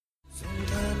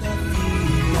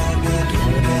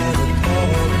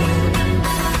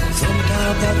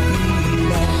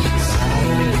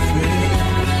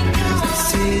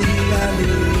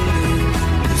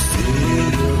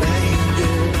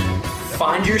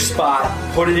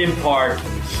spot, put it in park.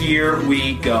 Here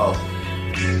we go.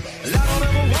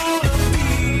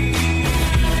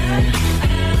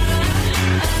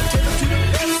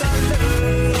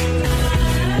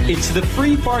 It's the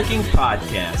Free Parking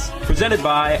Podcast, presented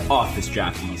by Office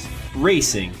Jockeys,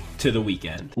 racing to the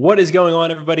weekend. What is going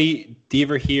on, everybody?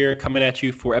 Deaver here, coming at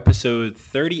you for episode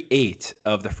 38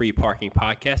 of the Free Parking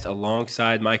Podcast,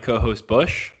 alongside my co-host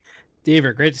Bush.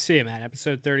 Deaver, great to see you, man.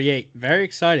 Episode 38, very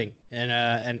exciting,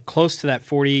 and close to that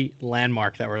 40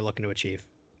 landmark that we're looking to achieve.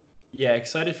 Yeah,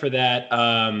 excited for that.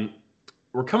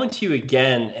 We're coming to you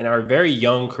again in our very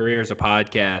young career as a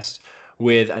podcast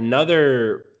with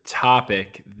another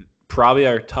topic, probably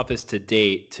our toughest to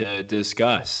date to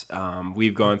discuss.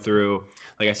 We've gone through,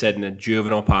 like I said, in the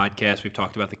juvenile podcast, we've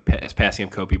talked about the passing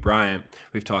of Kobe Bryant.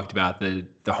 We've talked about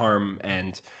the harm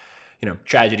and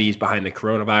tragedies behind the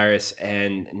coronavirus.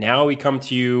 And now we come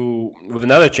to you with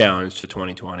another challenge to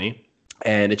 2020,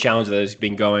 and a challenge that has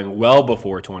been going well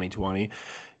before 2020.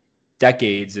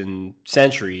 Decades and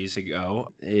centuries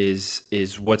ago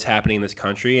is what's happening in this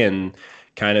country and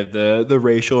kind of the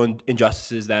racial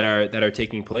injustices that are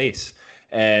taking place.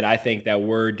 And I think that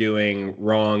we're doing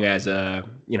wrong as a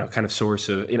kind of source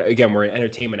of, again, we're an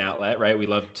entertainment outlet, right? We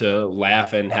love to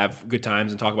laugh and have good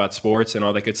times and talk about sports and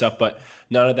all that good stuff, but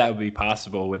none of that would be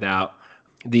possible without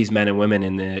these men and women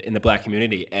in the Black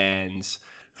community. And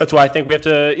that's why I think we have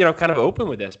to kind of open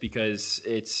with this, because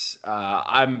it's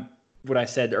what I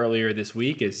said earlier this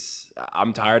week is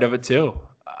I'm tired of it too.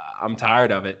 I'm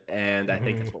tired of it, and I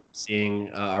think that's what we're seeing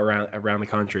around the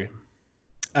country.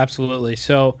 Absolutely.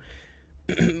 So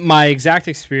my exact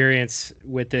experience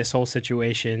with this whole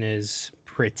situation is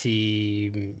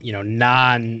pretty,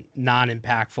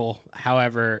 non-impactful.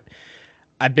 However,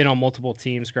 I've been on multiple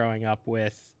teams growing up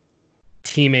with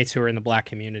teammates who are in the Black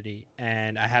community,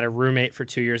 and I had a roommate for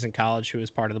 2 years in college who was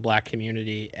part of the Black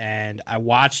community, and I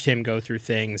watched him go through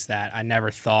things that I never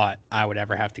thought I would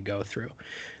ever have to go through.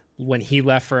 When he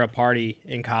left for a party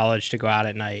in college to go out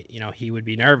at night, he would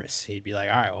be nervous. He'd be like,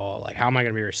 all right, well, how am I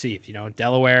going to be received?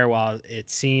 Delaware, while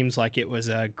it seems like it was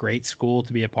a great school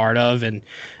to be a part of and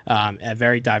a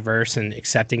very diverse and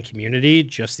accepting community,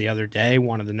 just the other day,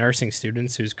 one of the nursing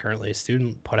students who's currently a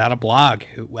student put out a blog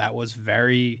that was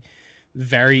very,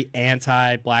 very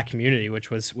anti-Black community, which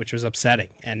was upsetting.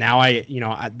 And now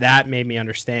that made me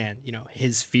understand,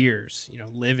 his fears,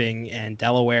 living in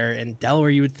Delaware, and Delaware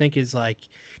you would think is like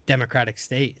democratic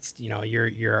states,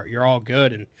 you're all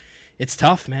good, and it's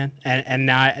tough, man. And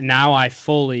now I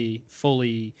fully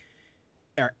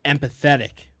are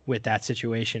empathetic with that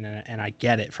situation, and I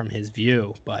get it from his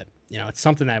view, but it's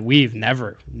something that we've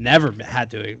never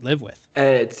had to live with.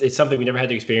 And it's something we never had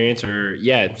to experience, or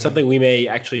something we may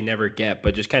actually never get,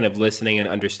 but just kind of listening and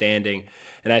understanding.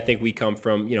 And I think we come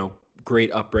from,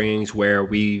 great upbringings where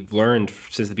we've learned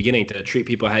since the beginning to treat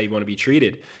people how you want to be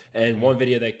treated. And one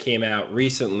video that came out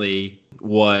recently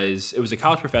was a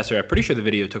college professor. I'm pretty sure the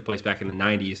video took place back in the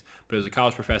 90s, but it was a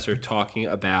college professor talking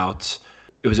about,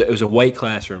 it was a white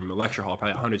classroom, a lecture hall,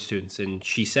 probably 100 students, and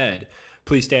she said,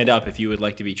 please stand up if you would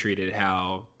like to be treated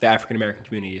how the African-American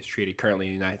community is treated currently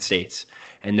in the United States.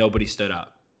 And nobody stood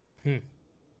up.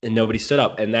 And nobody stood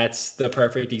up. And that's the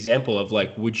perfect example of,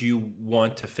 would you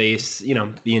want to face,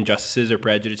 the injustices or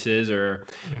prejudices or,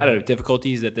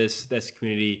 difficulties that this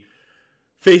community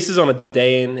faces on a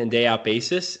day in and day out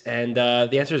basis? And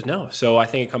the answer is no. So I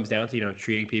think it comes down to,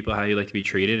 treating people how you like to be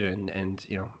treated. And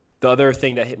the other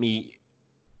thing that hit me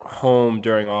home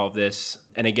during all of this,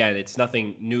 and again, it's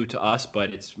nothing new to us,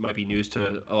 but it might be news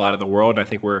to a lot of the world. I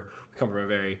think we come from a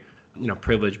very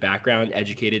privileged background,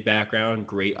 educated background,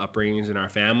 great upbringings in our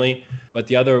family. But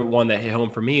the other one that hit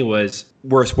home for me was,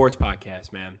 we're a sports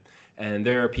podcast, man, and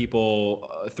there are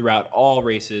people throughout all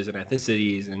races and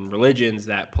ethnicities and religions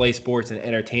that play sports and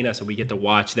entertain us, and we get to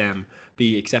watch them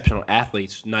be exceptional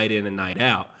athletes night in and night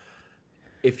out.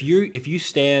 If you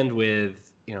stand with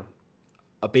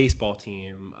a baseball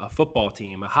team, a football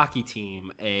team, a hockey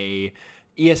team, a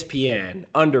ESPN,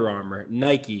 Under Armour,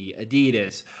 Nike,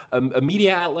 Adidas, a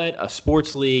media outlet, a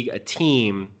sports league, a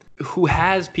team who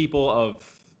has people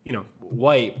of,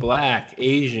 white, Black,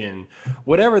 Asian,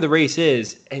 whatever the race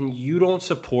is, and you don't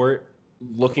support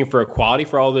looking for equality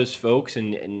for all those folks,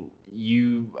 and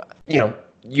you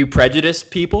prejudice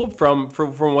people from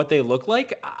what they look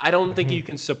like, I don't think you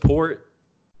can support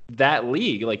that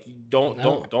league. Don't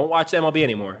watch the MLB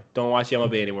anymore. Don't watch the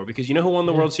MLB anymore, because who won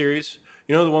the World Series?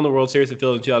 Who won the World Series in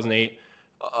Philly in 2008?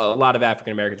 A lot of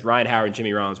African Americans. Ryan Howard and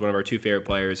Jimmy Rollins, one of our two favorite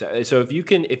players. So if you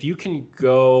can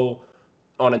go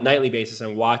on a nightly basis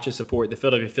and watch and support the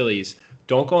Philadelphia Phillies,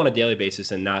 don't go on a daily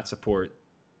basis and not support,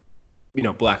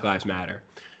 Black Lives Matter.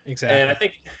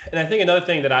 Exactly. And I think another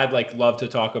thing that I'd love to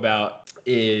talk about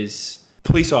is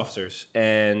police officers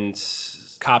and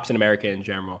cops in America in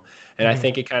general. And I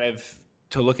think it kind of,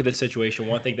 to look at the situation,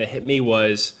 one thing that hit me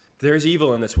was there's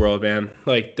evil in this world, man.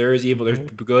 Like, there's evil. There's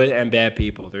good and bad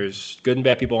people. There's good and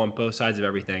bad people on both sides of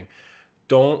everything.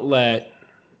 Don't let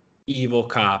evil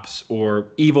cops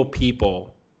or evil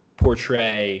people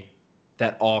portray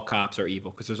that all cops are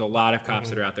evil, because there's a lot of cops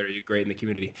that are out there that do great in the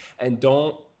community. And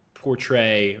don't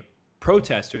portray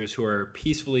protesters who are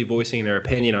peacefully voicing their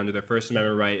opinion under their First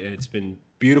Amendment right, and it's been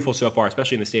beautiful so far,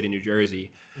 especially in the state of New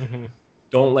Jersey.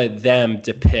 Don't let them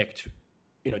depict,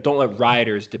 don't let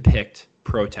rioters depict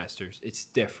protesters. It's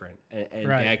different, and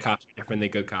bad cops are different than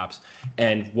good cops.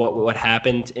 And what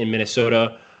happened in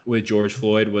Minnesota with George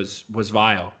Floyd was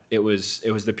vile. It was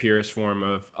the purest form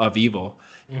of evil,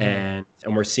 and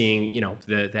we're seeing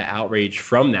the outrage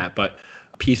from that. But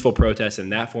peaceful protests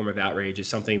and that form of outrage is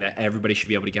something that everybody should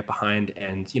be able to get behind.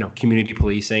 And community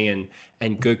policing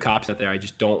and good cops out there, I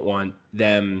just don't want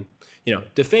them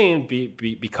defamed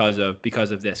because of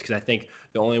this, because I think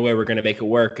the only way we're going to make it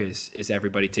work is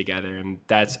everybody together. And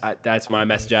that's my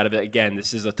message out of it. Again,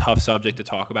 this is a tough subject to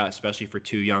talk about, especially for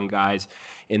two young guys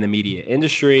in the media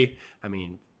industry. I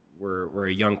mean, we're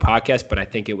a young podcast, but I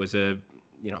think it was a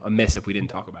miss if we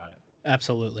didn't talk about it.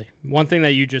 Absolutely. One thing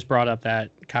that you just brought up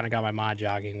that kind of got my mind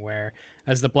jogging, where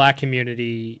as the black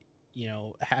community,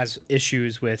 has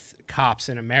issues with cops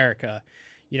in America,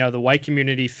 the white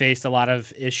community faced a lot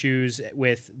of issues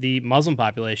with the Muslim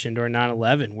population during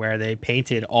 9/11, where they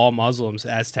painted all Muslims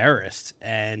as terrorists.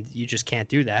 And you just can't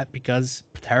do that, because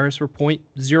terrorists were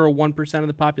 0.01% of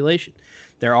the population.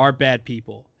 There are bad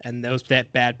people, and those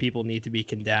bad people need to be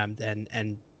condemned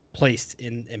and placed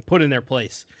in and put in their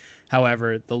place.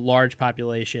 However, the large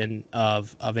population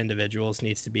of individuals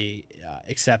needs to be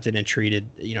accepted and treated,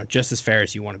 just as fair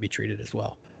as you want to be treated as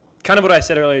well. Kind of what I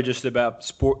said earlier, just about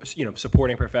sports,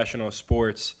 supporting professional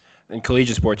sports and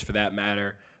collegiate sports for that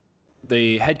matter.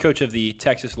 The head coach of the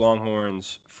Texas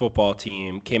Longhorns football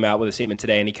team came out with a statement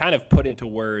today, and he kind of put into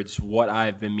words what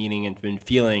I've been meaning and been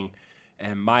feeling,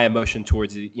 and my emotion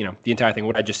towards the entire thing.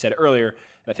 What I just said earlier,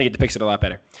 and I think it depicts it a lot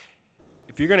better.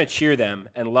 If you're going to cheer them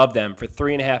and love them for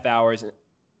 3.5 hours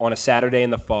on a Saturday in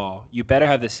the fall, you better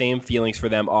have the same feelings for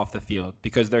them off the field,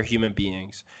 because they're human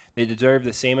beings. They deserve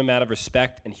the same amount of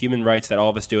respect and human rights that all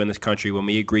of us do in this country when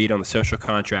we agreed on the social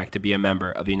contract to be a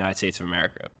member of the United States of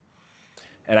America.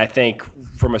 And I think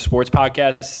from a sports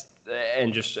podcast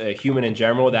and just a human in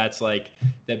general, that's like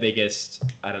the biggest,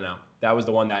 I don't know. That was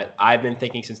the one that I've been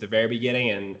thinking since the very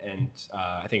beginning. And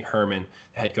I think Herman,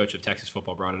 the head coach of Texas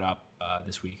football, brought it up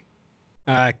this week.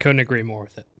 I couldn't agree more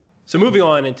with it. So moving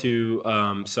on into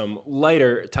some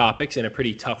lighter topics in a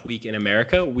pretty tough week in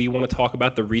America, we want to talk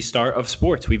about the restart of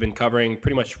sports. We've been covering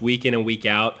pretty much week in and week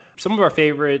out. Some of our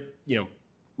favorite,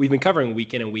 we've been covering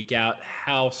week in and week out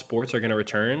how sports are going to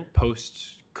return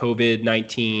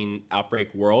post-COVID-19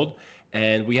 outbreak world.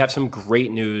 And we have some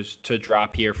great news to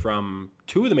drop here from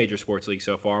two of the major sports leagues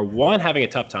so far. One having a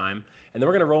tough time, and then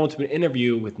we're going to roll into an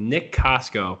interview with Nick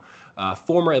Costco,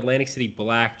 former Atlantic City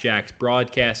Blackjacks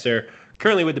broadcaster,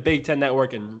 currently with the Big Ten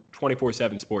Network and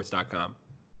 247sports.com.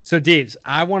 So, Deeves,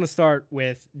 I want to start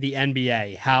with the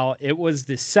NBA, how it was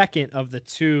the second of the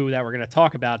two that we're going to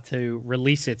talk about to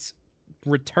release its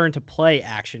return to play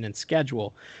action and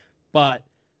schedule. But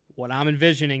what I'm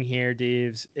envisioning here,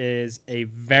 Deeves, is a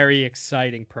very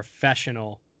exciting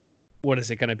professional, what is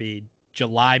it going to be,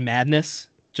 July Madness?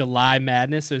 July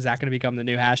Madness? Is that going to become the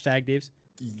new hashtag, Deeves?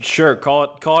 Sure,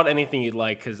 call it anything you'd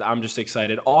like, because I'm just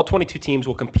excited. All 22 teams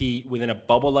will compete within a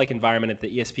bubble-like environment at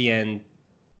the ESPN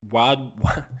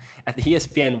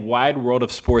Wide World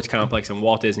of Sports complex in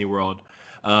Walt Disney World.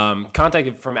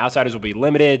 Contact from outsiders will be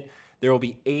limited. There will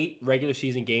be 8 regular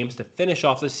season games to finish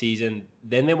off the season.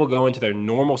 Then they will go into their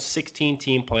normal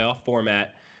 16-team playoff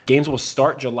format. Games will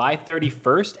start July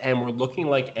 31st, and we're looking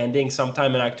like ending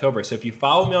sometime in October. So if you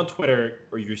follow me on Twitter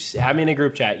or you have me in a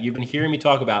group chat, you've been hearing me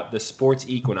talk about the sports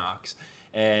equinox.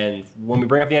 And when we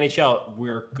bring up the NHL,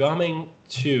 we're coming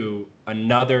to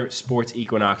another sports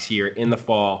equinox here in the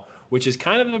fall, which is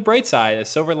kind of the bright side, a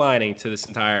silver lining to this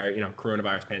entire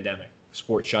coronavirus pandemic,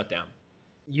 sports shutdown.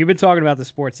 You've been talking about the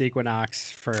sports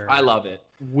equinox for I love it.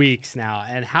 Weeks now,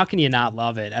 and how can you not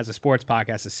love it as a sports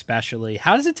podcast especially?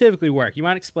 How does it typically work? You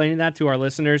mind explaining that to our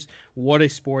listeners, what a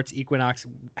sports equinox,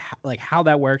 like how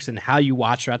that works and how you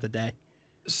watch throughout the day?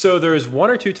 So there's 1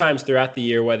 or 2 times throughout the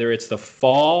year, whether it's the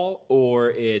fall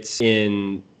or it's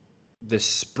in the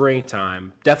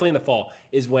springtime, definitely in the fall,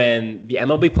 is when the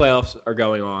MLB playoffs are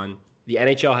going on. The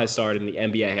NHL has started and the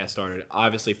NBA has started.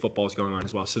 Obviously, football is going on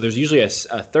as well. So there's usually a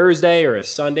Thursday or a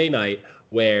Sunday night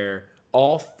where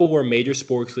all 4 major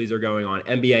sports leagues are going on: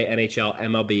 NBA, NHL,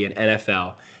 MLB, and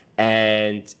NFL.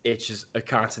 And it's just a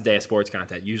constant day of sports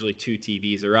content. Usually 2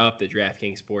 TVs are up, the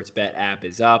DraftKings Sportsbet app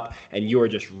is up, and you are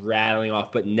just rattling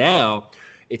off. But now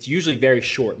it's usually very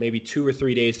short, maybe 2 or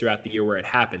 3 days throughout the year where it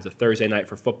happens. A Thursday night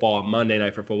for football, a Monday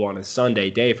night for football, and a Sunday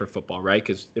day for football, right?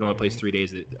 Because it only plays 3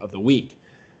 days of the week.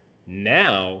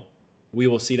 Now we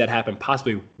will see that happen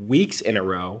possibly weeks in a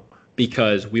row,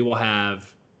 because we will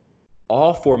have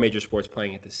all 4 major sports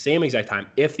playing at the same exact time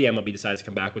if the MLB decides to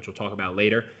come back, which we'll talk about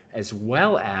later, as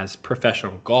well as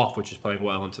professional golf, which is playing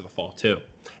well into the fall too.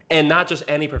 And not just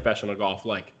any professional golf,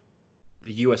 like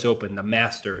the U.S. Open, the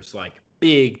Masters, like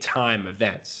big time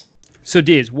events. So,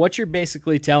 Deez, what you're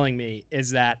basically telling me is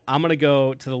that I'm going to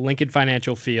go to the Lincoln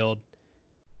Financial Field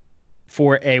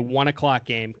for a 1 o'clock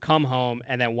game, come home,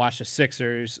 and then watch the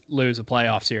Sixers lose a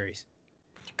playoff series.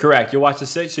 Correct. You'll watch the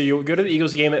Sixers. So you'll go to the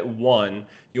Eagles game at 1.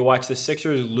 You'll watch the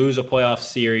Sixers lose a playoff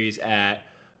series at,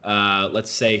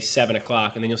 let's say, 7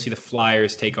 o'clock, and then you'll see the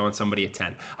Flyers take on somebody at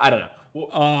 10. I don't know. Well,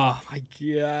 oh my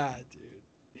God, dude!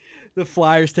 The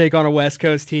Flyers take on a West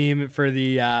Coast team for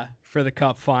the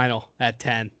Cup final at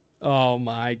 10. Oh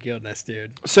my goodness,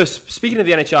 dude! So speaking of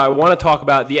the NHL, I want to talk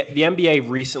about the NBA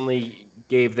recently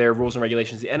gave their rules and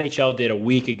regulations. The NHL did a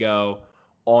week ago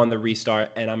on the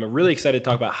restart, and I'm really excited to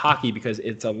talk about hockey because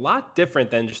it's a lot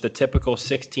different than just the typical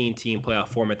 16-team playoff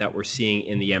format that we're seeing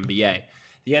in the NBA.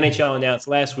 The NHL announced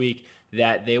last week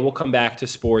that they will come back to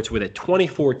sports with a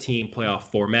 24-team playoff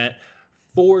format.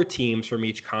 4 teams from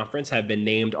each conference have been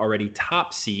named already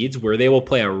top seeds, where they will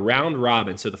play a round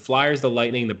robin. So the Flyers, the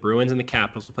Lightning, the Bruins, and the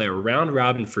Capitals will play a round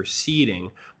robin for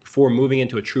seeding before moving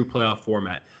into a true playoff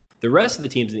format. The rest of the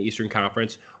teams in the Eastern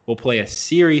Conference will play a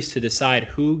series to decide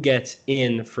who gets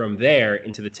in from there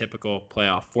into the typical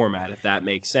playoff format, if that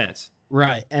makes sense.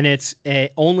 Right, and it's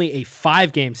only a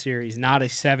 5-game series, not a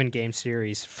 7-game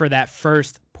series for that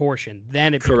first portion.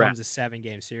 Then it becomes a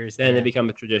 7-game series. Then it becomes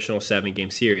a traditional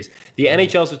 7-game series. The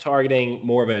NHL's are targeting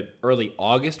more of an early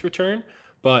August return,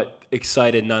 but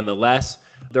excited nonetheless.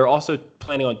 They're also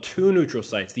planning on 2 neutral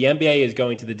sites. The NBA is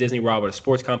going to the Disney World a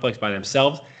sports complex by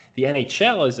themselves. The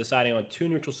NHL is deciding on 2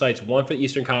 neutral sites, one for the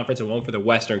Eastern Conference and one for the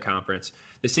Western Conference.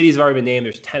 The cities have already been named.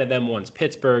 There's 10 of them. One's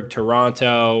Pittsburgh,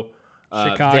 Toronto,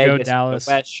 Chicago, Vegas, Dallas.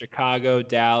 West, Chicago,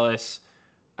 Dallas.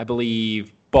 I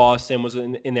believe Boston was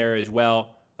in there as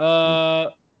well.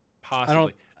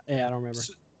 Possibly. I don't remember.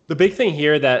 So the big thing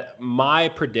here that my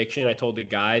prediction, I told the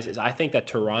guys, is I think that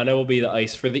Toronto will be the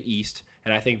ice for the East,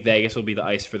 and I think Vegas will be the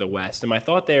ice for the West. And my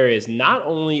thought there is not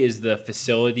only is the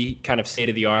facility kind of state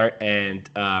of the art, and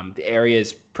the area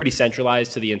is pretty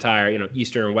centralized to the entire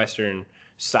eastern and western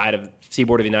side of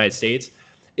seaboard of the United States,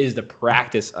 is the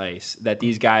practice ice that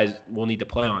these guys will need to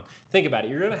play on. Think about it.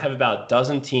 You're going to have about a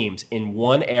dozen teams in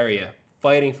one area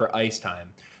fighting for ice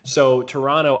time. So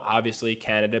Toronto, obviously,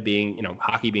 Canada being,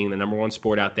 hockey being the number 1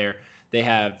 sport out there, they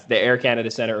have the Air Canada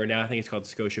Center, or now I think it's called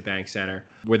the Scotiabank Center,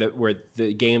 where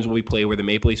the games will be played, where the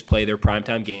Maple Leafs play their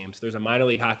primetime games. There's a minor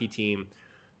league hockey team,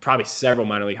 probably several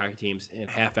minor league hockey teams in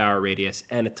half-hour radius,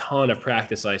 and a ton of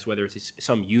practice ice, whether it's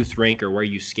some youth rink or where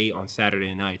you skate on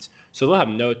Saturday nights. So they'll have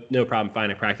no problem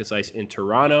finding practice ice in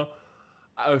Toronto.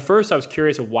 At first, I was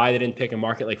curious of why they didn't pick a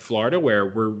market like Florida, where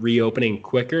we're reopening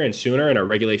quicker and sooner, and our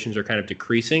regulations are kind of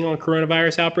decreasing on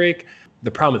coronavirus outbreak.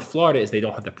 The problem with Florida is they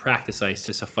don't have the practice ice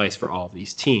to suffice for all of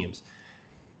these teams.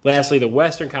 Lastly, the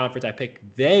Western Conference, I picked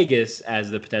Vegas as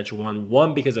the potential one.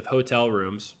 1, because of hotel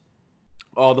rooms.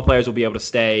 All the players will be able to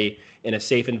stay in a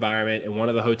safe environment in one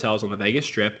of the hotels on the Vegas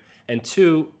Strip. And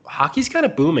 2, hockey's kind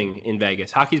of booming in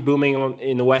Vegas. Hockey's booming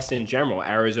in the West in general,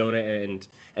 Arizona and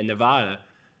Nevada.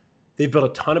 They've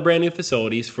built a ton of brand new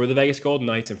facilities for the Vegas Golden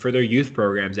Knights and for their youth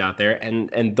programs out there,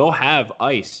 and they'll have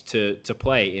ice to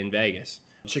play in Vegas.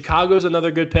 Chicago's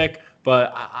another good pick,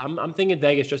 but I'm thinking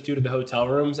Vegas just due to the hotel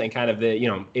rooms and kind of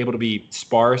the able to be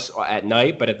sparse at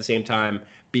night, but at the same time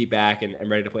be back and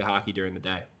ready to play hockey during the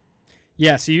day.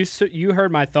 Yeah, so you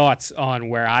heard my thoughts on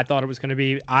where I thought it was going to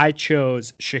be. I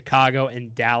chose Chicago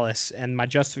and Dallas, and my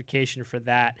justification for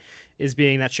that is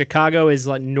being that Chicago is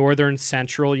like northern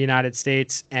central United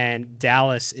States and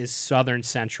Dallas is southern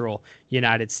central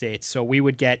United States. So we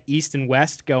would get east and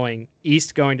west going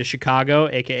to Chicago,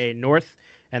 aka north,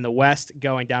 and the west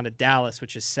going down to Dallas,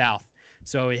 which is south.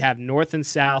 So we have north and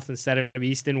south instead of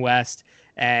east and west.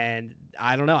 And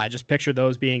I don't know, I just picture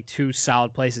those being 2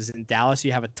 solid places. In Dallas,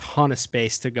 you have a ton of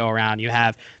space to go around. You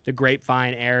have the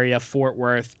Grapevine area, Fort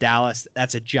Worth, Dallas.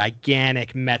 That's a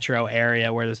gigantic metro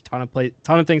area where there's a ton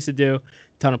of things to do, a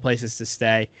ton of places to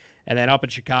stay. And then up in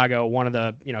Chicago, one of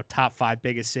the top 5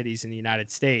 biggest cities in the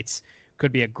United States,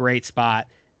 could be a great spot.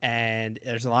 And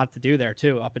there's a lot to do there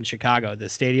too, up in Chicago. The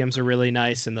stadiums are really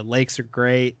nice and the lakes are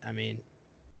great. I mean,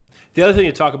 the other thing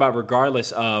to talk about,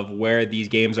 regardless of where these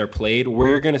games are played,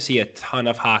 we're going to see a ton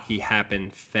of hockey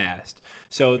happen fast.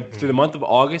 So through the month of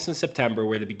August and September,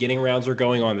 where the beginning rounds are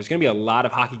going on, there's going to be a lot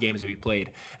of hockey games to be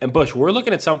played. And Bush, we're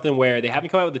looking at something where they haven't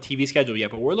come out with the TV schedule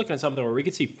yet, but we're looking at something where we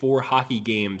could see 4 hockey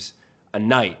games a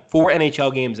night, 4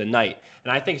 NHL games a night.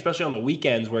 And I think especially on the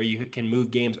weekends where you can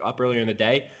move games up earlier in the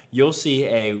day, you'll see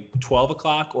a 12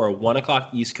 o'clock or a 1 o'clock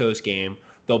East Coast game.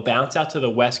 They'll bounce out to the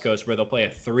West Coast where they'll play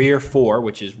a 3 or 4,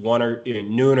 which is 1 or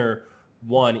noon or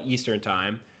 1 Eastern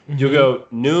time. You'll go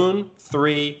noon,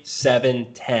 3,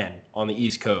 7, 10 on the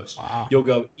East Coast. Wow. You'll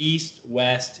go east,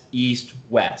 west,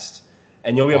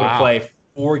 and you'll be able to play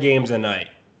 4 games a night.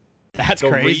 That's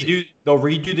crazy. They'll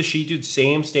redo the sheet, dude.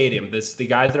 Same stadium. The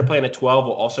guys that are playing at 12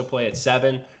 will also play at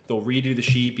 7. They'll redo the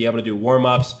sheet, be able to do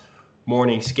warm-ups,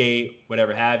 morning skate,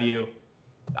 whatever have you.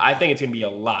 I think it's going to be a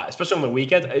lot, especially on the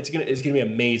weekends. It's going to be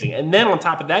amazing. And then on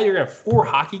top of that, you're going to have 4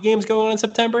 hockey games going on in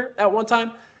September at one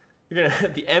time. You're going to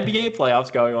have the NBA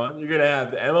playoffs going on. You're going to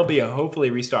have the MLB hopefully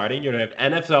restarting. You're going to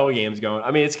have NFL games going.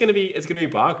 I mean, it's going to be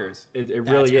bonkers. It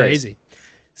really is crazy.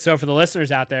 So for the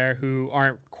listeners out there who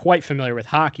aren't quite familiar with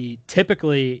hockey,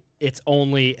 typically it's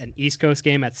only an East Coast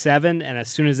game at 7, and as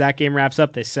soon as that game wraps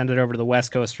up, they send it over to the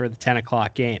West Coast for the 10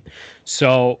 o'clock game.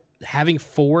 So having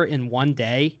 4 in one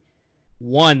day,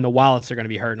 1, the wallets are going to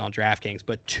be hurting on DraftKings,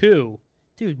 but 2,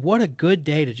 dude, what a good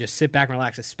day to just sit back and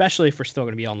relax, especially if we're still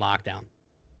going to be on lockdown.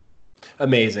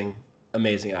 Amazing.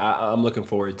 I'm looking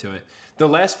forward to it. The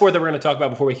last sport that we're going to talk about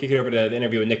before we kick it over to the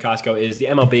interview with Nick Costco is the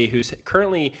MLB, who's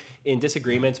currently in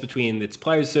disagreements between its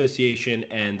Players Association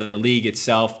and the league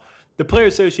itself. The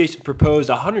Players Association proposed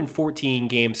a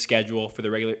 114-game schedule for the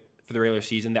regular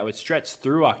season that would stretch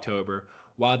through October,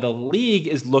 while the league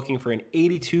is looking for an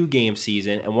 82-game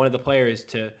season and wanted the players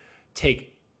to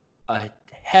take a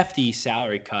hefty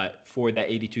salary cut for that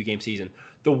 82-game season.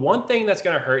 The one thing that's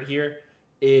going to hurt here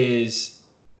is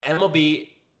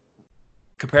MLB,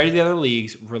 compared to the other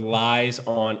leagues, relies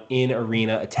on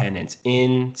in-arena attendance,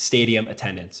 in-stadium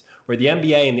attendance, where the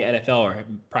NBA and the NFL are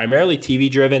primarily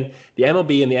TV-driven. The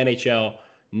MLB and the NHL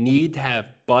need to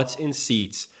have butts in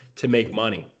seats to make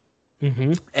money.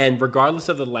 Mm-hmm. And regardless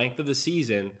of the length of the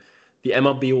season, the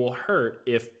MLB will hurt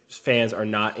if fans are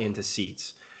not into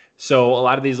seats. So a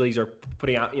lot of these leagues are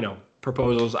putting out,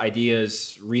 proposals,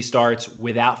 ideas, restarts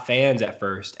without fans at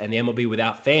first, and the MLB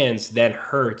without fans then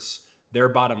hurts their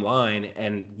bottom line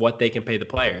and what they can pay the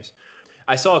players.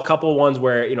 I saw a couple of ones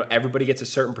where, everybody gets a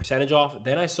certain percentage off.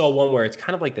 Then I saw one where it's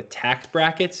kind of like the tax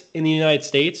brackets in the United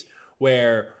States,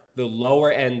 where the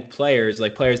lower end players,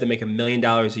 like players that make $1 million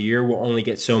a year, will only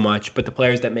get so much, but the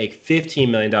players that make $15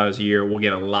 million a year will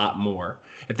get a lot more,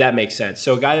 if that makes sense.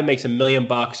 So a guy that makes $1 million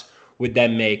would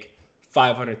then make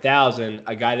 $500,000.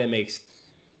 A guy that makes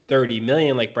 $30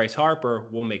 million, like Bryce Harper,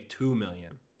 will make $2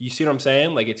 million. You see what I'm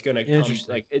saying? Like, it's gonna come,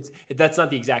 like that's not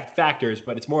the exact factors,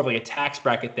 but it's more of like a tax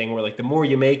bracket thing where like the more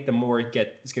you make, the more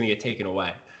it's gonna get taken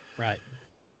away. Right.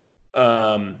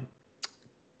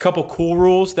 Couple cool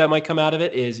rules that might come out of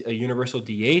it is a universal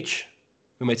DH.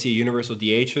 We might see a universal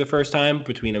DH for the first time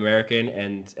between American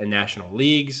and national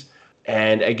leagues.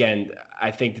 And again,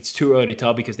 I think it's too early to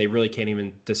tell because they really can't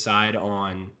even decide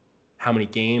on how many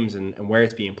games and where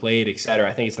it's being played, et cetera.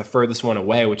 I think it's the furthest one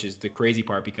away, which is the crazy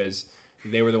part because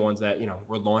they were the ones that,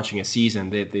 were launching a season.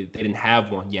 They didn't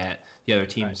have one yet. The other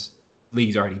teams'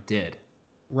 leagues already did.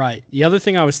 Right. The other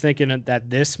thing I was thinking that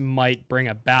this might bring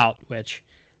about, which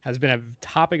has been a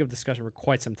topic of discussion for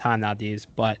quite some time nowadays,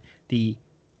 but the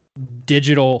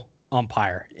digital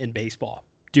umpire in baseball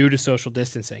due to social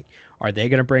distancing. Are they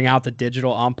going to bring out the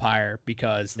digital umpire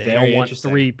because they don't want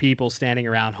 3 people standing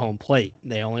around home plate?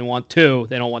 They only want 2.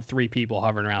 They don't want 3 people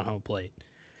hovering around home plate.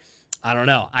 I don't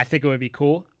know. I think it would be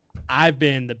cool. I've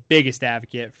been the biggest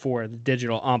advocate for the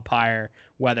digital umpire,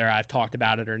 whether I've talked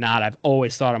about it or not. I've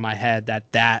always thought in my head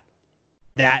that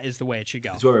is the way it should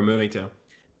go. That's what we're moving to.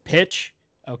 Pitch,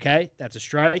 okay, that's a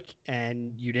strike,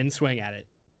 and you didn't swing at it.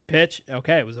 Pitch,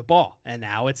 okay, it was a ball, and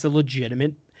now it's a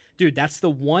legitimate. Dude, that's the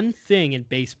one thing in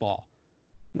baseball.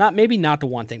 Maybe not the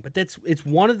one thing, but it's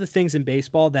one of the things in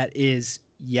baseball that is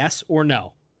yes or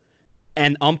no.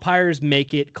 And umpires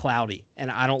make it cloudy,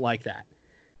 and I don't like that.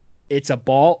 It's a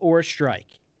ball or a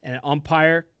strike. And an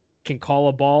umpire can call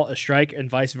a ball a strike and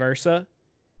vice versa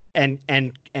and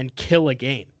kill a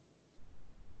game.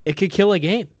 It could kill a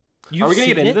game. Are we going to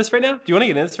get into this right now? Do you want to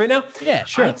get into this right now? Yeah,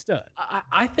 sure. Let's do it.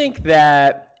 I think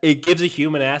that it gives a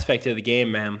human aspect to the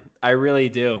game, man. I really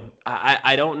do.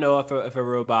 I don't know if a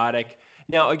robotic.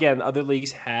 Now, again, other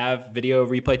leagues have video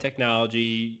replay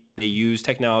technology. They use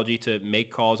technology to make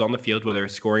calls on the field, whether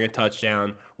it's scoring a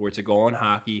touchdown or it's a goal in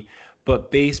hockey. But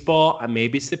baseball,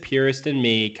 maybe it's the purist in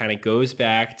me, kind of goes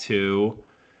back to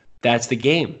that's the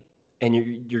game.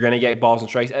 And you're going to get balls and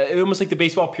strikes. Almost like the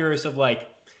baseball purist of like,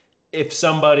 if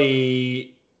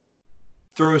somebody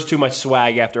throws too much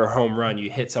swag after a home run, you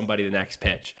hit somebody the next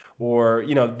pitch. Or,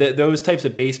 those types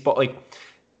of baseball, like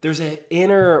there's an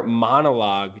inner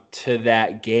monologue to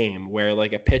that game where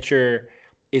like a pitcher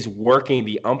is working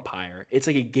the umpire. It's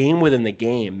like a game within the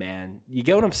game, man. You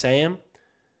get what I'm saying?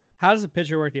 How does the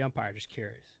pitcher work the umpire? Just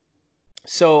curious.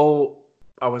 So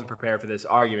I wasn't prepared for this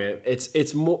argument.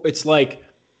 It's like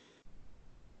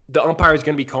the umpire is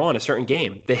going to be calling a certain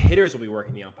game. The hitters will be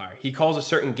working the umpire. He calls a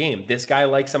certain game. This guy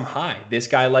likes him high. This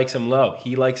guy likes him low.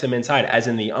 He likes him inside, as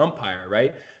in the umpire,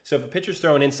 right? So if a pitcher's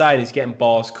throwing inside and he's getting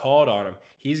balls called on him,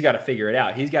 he's got to figure it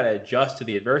out. He's got to adjust to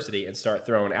the adversity and start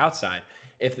throwing outside.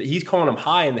 If he's calling him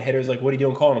high and the hitter's like, what are you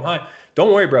doing calling him high?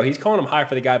 Don't worry, bro. He's calling him high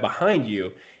for the guy behind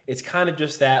you. It's kind of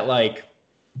just that, like,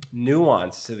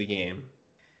 nuance to the game.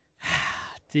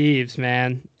 Thieves,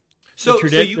 man. So the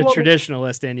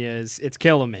traditionalist in you it's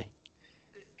killing me.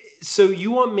 So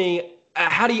you want me?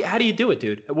 How do you do it,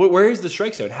 dude? Where is the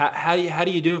strike zone? How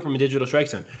do you do it from a digital strike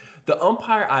zone? The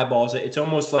umpire eyeballs it. It's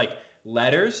almost like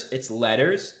letters. It's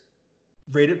letters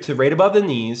right above the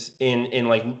knees in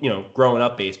like growing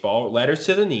up baseball. Letters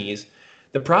to the knees.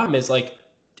 The problem is like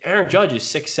Aaron Judge is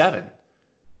 6'7".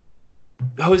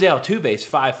 Jose Altuve is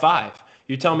 5'5".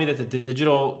 You're telling me that the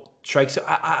digital strike zone?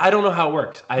 I don't know how it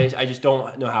works. I just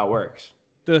don't know how it works.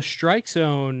 The strike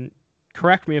zone,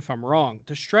 correct me if I'm wrong,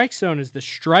 the strike zone is the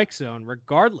strike zone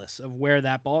regardless of where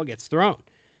that ball gets thrown.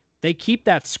 They keep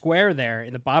that square there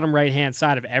in the bottom right-hand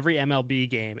side of every MLB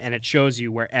game, and it shows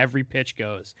you where every pitch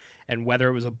goes and whether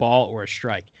it was a ball or a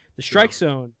strike. The strike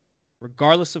zone,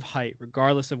 regardless of height,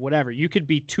 regardless of whatever, you could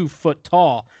be 2 foot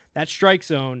tall. That strike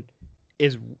zone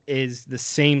is the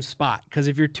same spot. Because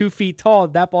if you're 2 feet tall,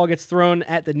 that ball gets thrown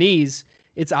at the knees,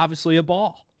 it's obviously a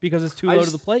ball because it's too low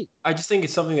to the plate. I just think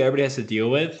it's something that everybody has to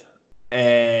deal with.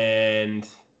 And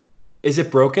is it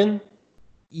broken?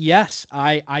 Yes,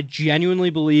 I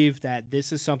genuinely believe that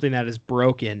this is something that is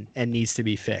broken and needs to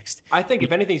be fixed. I think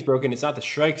if anything's broken, it's not the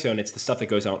strike zone, it's the stuff that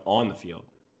goes on the field.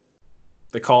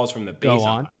 The calls from the base.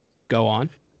 Go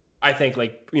on. I think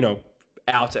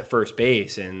outs at first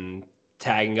base and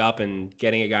tagging up and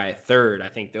getting a guy at third. I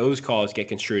think those calls get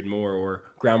construed more,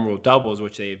 or ground rule doubles,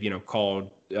 which they've called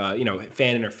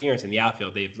fan interference in the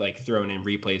outfield. They've thrown in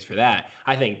replays for that.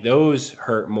 I think those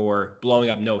hurt more. Blowing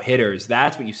up no hitters,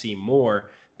 that's what you see more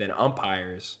than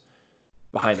umpires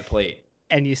behind the plate.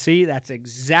 And you see, that's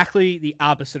exactly the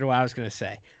opposite of what I was going to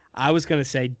say. I was going to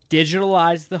say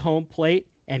digitalize the home plate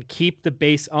and keep the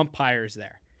base umpires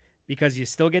there, because you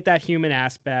still get that human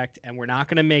aspect, and we're not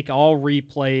going to make all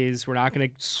replays. We're not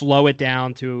going to slow it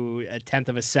down to a tenth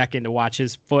of a second to watch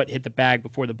his foot hit the bag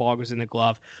before the ball goes in the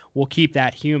glove. We'll keep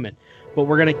that human, but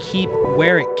we're going to keep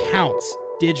where it counts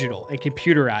digital and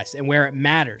computerized, and where it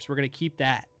matters, we're going to keep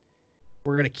that.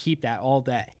 We're going to keep that all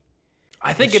day.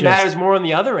 I think it matters more on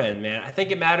the other end, man. I think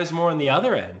it matters more on the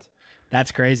other end.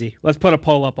 That's crazy. Let's put a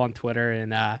poll up on Twitter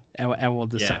and we'll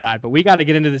decide. Yeah. But we got to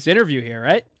get into this interview here,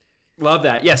 right? Love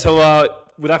that. Yeah, so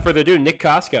without further ado, Nick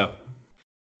Kosko.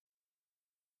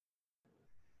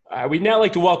 We'd now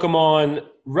like to welcome on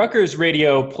Rutgers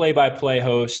Radio play-by-play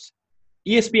host,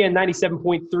 ESPN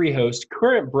 97.3 host,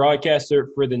 current broadcaster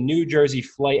for the New Jersey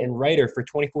Flight, and writer for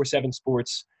 24/7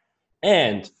 Sports,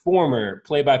 and former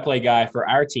play-by-play guy for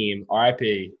our team,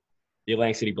 RIP, the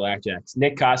Atlantic City Blackjacks,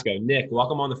 Nick Kosko. Nick,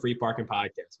 welcome on the Free Parking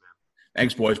Podcast, man.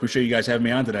 Thanks, boys. Appreciate you guys having me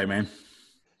on today, man.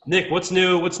 Nick, what's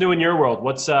new? What's new in your world?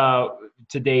 What's to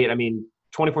date? I mean,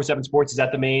 24/7 Sports, is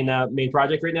that the main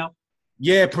project right now?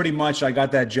 Yeah, pretty much. I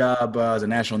got that job as a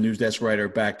national news desk writer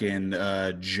back in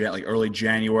early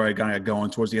January. I got it going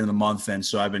towards the end of the month, and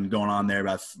so I've been going on there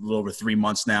about a little over 3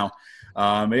 months now.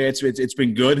 It's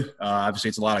been good. Obviously,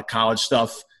 it's a lot of college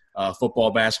stuff, football,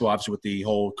 basketball. Obviously, with the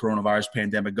whole coronavirus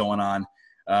pandemic going on,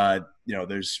 we have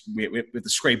to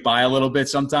scrape by a little bit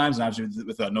sometimes. And obviously,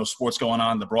 with no sports going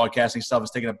on, the broadcasting stuff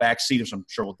is taking a back seat, which I'm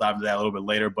sure we'll dive into that a little bit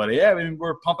later. But yeah, I mean,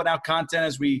 we're pumping out content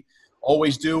as we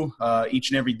always do, each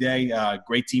and every day.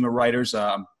 Great team of writers.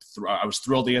 I was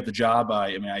thrilled to get the job.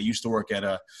 I used to work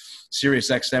at Sirius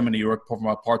XM in New York from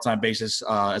a part-time basis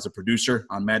as a producer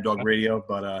on Mad Dog Radio.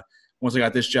 But once I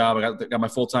got this job, I got my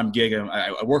full-time gig.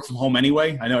 I work from home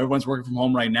anyway. I know everyone's working from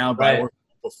home right now, but right. I work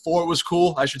before it was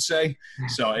cool, I should say.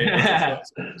 So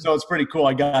it's pretty cool.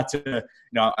 I got to,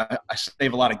 I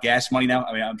save a lot of gas money now.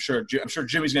 I mean, I'm sure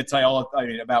Jimmy's going to tell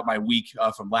you about my week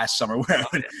from last summer where I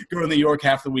would go to New York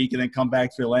half the week and then come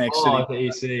back to Atlantic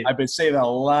City. I've been saving a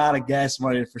lot of gas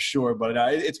money for sure, but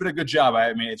it's been a good job.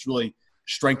 I mean, it's really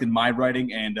strengthened my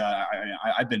writing, and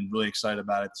I've been really excited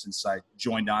about it since I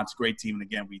joined on. It's a great team, and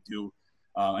again, we do.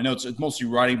 I know it's mostly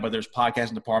writing, but there's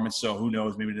podcasting departments, so who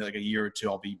knows? Maybe in like a year or two,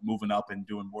 I'll be moving up and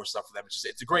doing more stuff for them.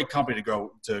 It's a great company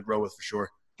to grow with for sure.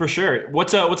 For sure.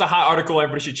 What's a hot article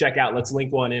everybody should check out? Let's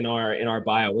link one in our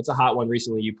bio. What's a hot one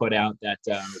recently you put out that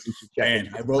you should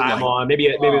check time on? Maybe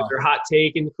is there a hot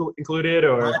take included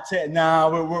or?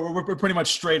 No, we're pretty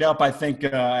much straight up. I think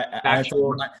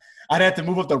I'd have to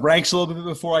move up the ranks a little bit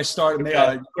before I start.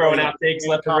 Throwing out takes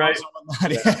left and right.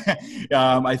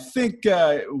 I think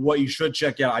what you should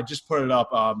check out, I just put it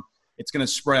up. It's going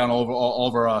to spray on all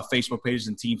of our Facebook pages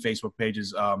and team Facebook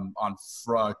pages on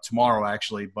tomorrow,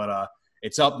 actually. But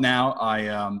it's up now.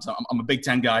 I'm a Big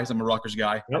Ten guy. I'm a Rutgers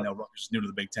guy. Yep. I know Rutgers is new to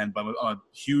the Big Ten, but I'm a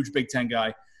huge Big Ten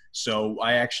guy. So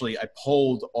I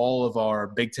polled all of our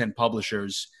Big Ten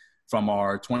publishers from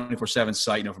our 24/7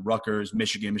 site, from Rutgers,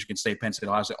 Michigan State, Penn State,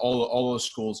 Ohio State, all those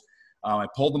schools. I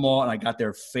pulled them all, and I got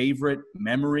their favorite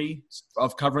memory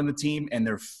of covering the team and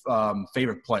their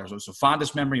favorite players. So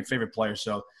fondest memory and favorite players.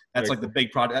 So that's the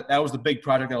big project. That was the big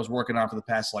project I was working on for the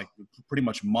past pretty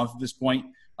much month at this point,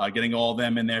 getting all of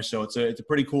them in there. So it's a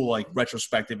pretty cool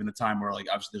retrospective in the time where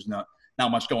obviously there's not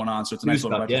much going on. So it's a nice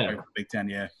little retrospective for Big Ten.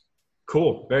 Yeah.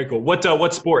 Cool. Very cool.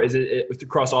 What sport? Is it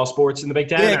across all sports in the Big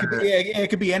Ten? It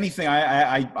could be anything.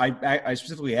 I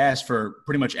specifically asked for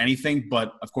pretty much anything,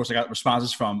 but of course I got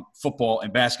responses from football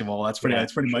and basketball. That's pretty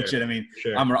much it. I mean,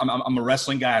 I'm a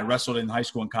wrestling guy. I wrestled in high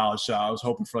school and college, so I was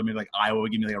hoping for Iowa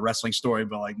would give me a wrestling story,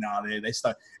 but they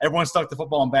stuck. Everyone stuck to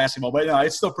football and basketball, but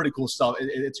it's still pretty cool stuff.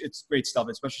 It's great stuff,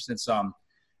 especially since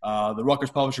the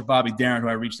Rutgers publisher Bobby Darin, who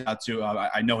I reached out to,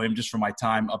 I know him just from my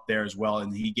time up there as well,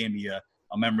 and he gave me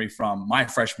a memory from my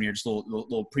freshman year, just a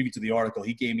little preview to the article.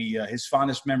 He gave me his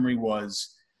fondest memory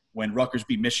was when Rutgers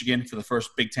beat Michigan for the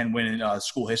first Big Ten win in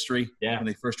school history when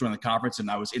they first joined the conference.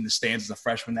 And I was in the stands as a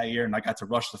freshman that year, and I got to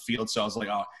rush the field. So I was like,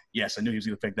 oh, yes, I knew he was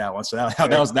going to pick that one. So that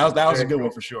was a good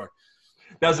one for sure.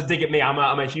 That was a dig at me. I'm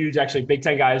a huge, actually, Big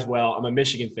Ten guy as well. I'm a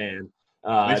Michigan fan.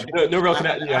 No real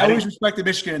connection. I always respected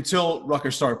Michigan until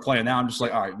Rutgers started playing. Now I'm just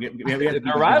like, all right.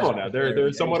 They're a rival now.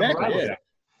 They're somewhat of a rival now.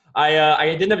 I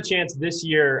didn't have a chance this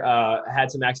year. Had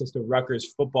some access to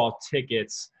Rutgers football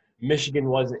tickets. Michigan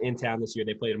wasn't in town this year;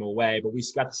 they played them away. But we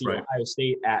got to see Ohio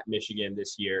State at Michigan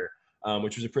this year,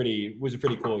 which was a pretty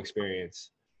cool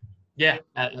experience. Yeah,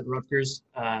 at Rutgers,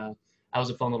 that was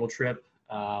a fun little trip.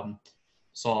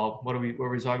 Saw what were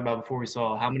we talking about before? We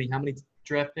saw how many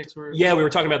draft picks were? Yeah, we were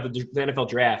talking about the NFL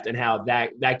draft and how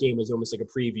that game was almost like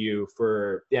a preview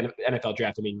for the NFL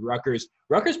draft. I mean, Rutgers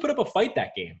put up a fight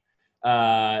that game.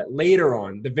 Later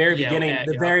on, the very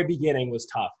beginning was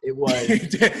tough. It was.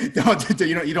 you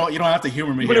don't have to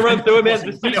humor me. I'm gonna run through it, man.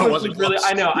 The sequence was really.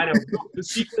 I know. The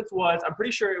sequence was. I'm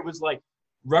pretty sure it was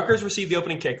Rutgers received the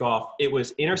opening kickoff. It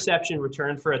was interception,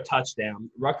 return for a touchdown.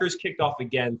 Rutgers kicked off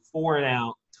again, 4 and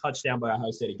out. Touchdown by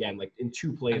Ohio State again, in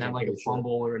 2 plays. And then a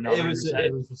fumble or another. It was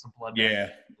just a blood. Yeah.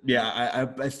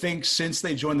 I think since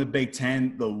they joined the Big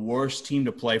Ten, the worst team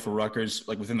to play for Rutgers,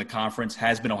 within the conference,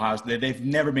 has been Ohio State. They've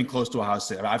never been close to Ohio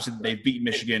State. Obviously, they've beaten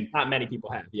Michigan. Not many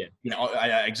people have. Yeah.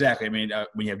 Exactly. I mean,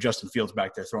 when you have Justin Fields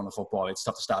back there throwing the football, it's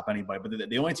tough to stop anybody. But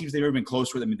the only teams they've ever been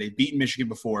close with, they've beaten Michigan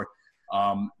before.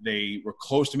 They were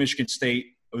close to Michigan State.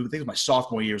 I think it was my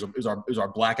sophomore year. It was our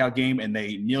blackout game, and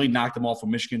they nearly knocked them off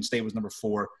when Michigan State was number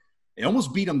 4. They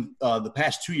almost beat them the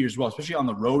past 2 years as well, especially on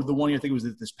the road. The one year, I think it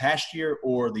was this past year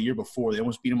or the year before. They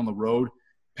almost beat them on the road.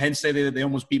 Penn State, they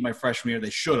almost beat my freshman year. They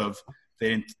should have. They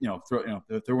didn't,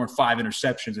 there weren't 5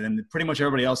 interceptions. And then pretty much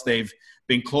everybody else they've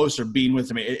been close or beaten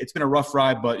with. It's been a rough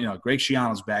ride, but, Greg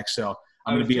Schiano's back. So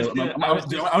I'm going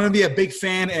to be a big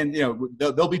fan, and,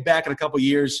 they'll be back in a couple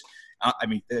years.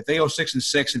 If they go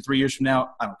 6-6 in 3 years from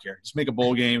now, I don't care. Just make a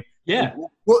bowl game. Yeah.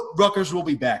 Rutgers will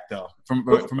be back, though, from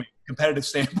a competitive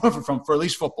standpoint for at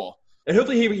least football. And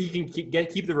hopefully he can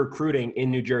keep the recruiting in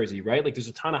New Jersey, right? There's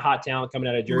a ton of hot talent coming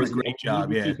out of Jersey. Great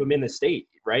job, yeah. Keep them in the state,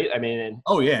 right?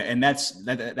 And that's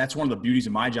one of the beauties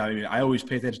of my job. I always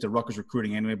pay attention to Rutgers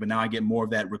recruiting anyway, but now I get more of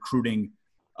that recruiting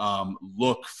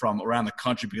look from around the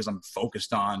country because I'm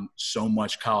focused on so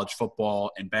much college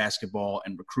football and basketball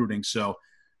and recruiting. So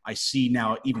I see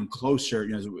now even closer.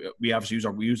 We obviously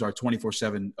use our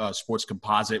 24/7 sports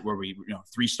composite where we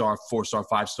 3-star, 4-star,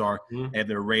 5-star, have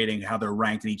their rating, how they're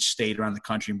ranked in each state around the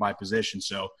country and by position.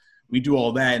 So we do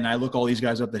all that, and I look all these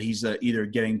guys up that he's either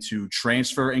getting to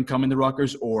transfer and come into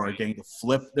Rutgers, or getting to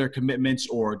flip their commitments,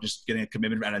 or just getting a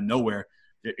commitment out of nowhere.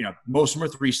 Most of them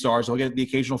are 3 stars. He'll get the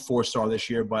occasional 4-star this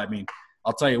year, but I mean,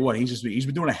 I'll tell you what, he's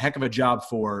been doing a heck of a job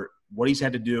for what he's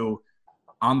had to do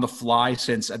on the fly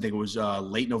since I think it was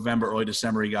late November, early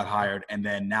December he got hired. And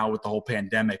then now with the whole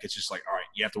pandemic, it's just like, all right,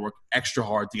 you have to work extra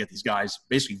hard to get these guys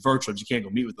basically virtual. You can't go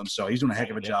meet with them. So he's doing a heck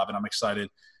of a job, and I'm excited.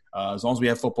 As long as we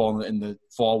have football in the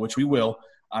fall, which we will,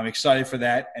 I'm excited for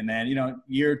that. And then,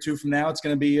 year or two from now, it's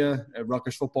going to be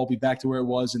Rutgers football be back to where it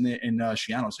was in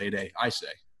Schiano's heyday, I say.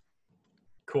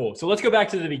 Cool. So let's go back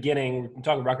to the beginning. I'm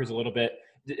talking Rutgers a little bit.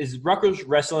 Is Rutgers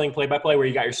wrestling play-by-play where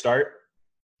you got your start?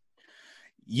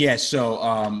 Yeah, so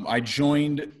I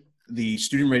joined the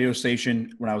student radio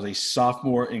station when I was a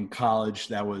sophomore in college.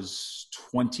 That was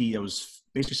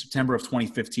basically September of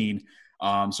 2015.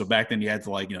 So back then you had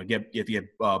to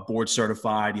get board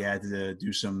certified. You had to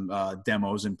do some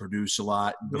demos and produce a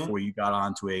lot before you got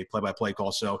on to a play-by-play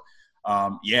call. So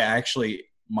actually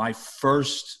my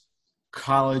first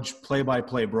college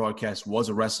play-by-play broadcast was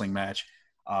a wrestling match.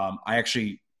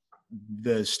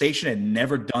 The station had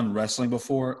never done wrestling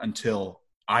before until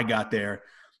I got there.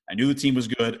 I knew the team was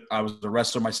good. I was a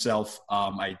wrestler myself.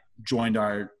 I joined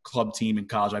our club team in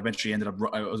college. I eventually I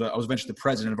was eventually the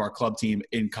president of our club team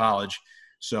in college.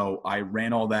 So I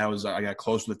ran all that. I got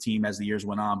close with the team as the years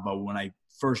went on. But when I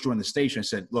first joined the station, I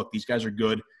said, look, these guys are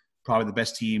good. Probably the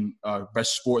best team,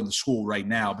 best sport in the school right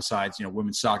now, besides,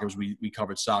 women's soccer, because we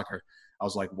covered soccer. I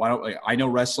was like, I know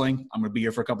wrestling. I'm going to be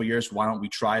here for a couple of years. Why don't we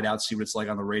try it out, see what it's like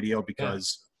on the radio?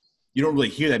 Because you don't really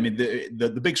hear that. I mean,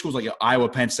 the big schools like Iowa,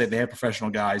 Penn State, they have professional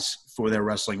guys for their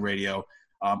wrestling radio.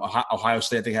 Ohio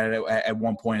State, I think, had it at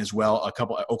one point as well.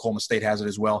 Oklahoma State has it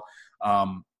as well.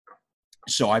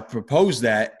 So I proposed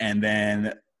that, and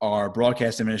then our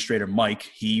broadcast administrator, Mike,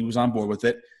 he was on board with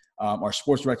it. Our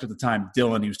sports director at the time,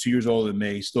 Dylan, he was 2 years older than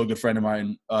me, still a good friend of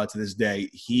mine to this day.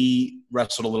 He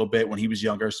wrestled a little bit when he was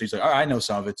younger, so he's like, all right, I know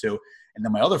some of it too. And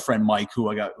then my other friend, Mike,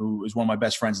 who is one of my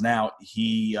best friends now,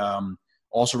 he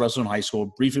also wrestled in high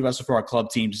school, briefly wrestled for our club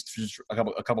team, just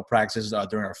a couple practices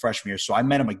during our freshman year. So I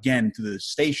met him again through the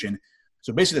station.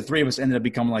 So basically the three of us ended up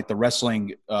becoming like the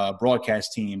wrestling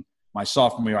broadcast team. My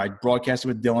sophomore year, I broadcasted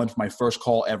with Dylan for my first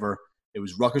call ever. It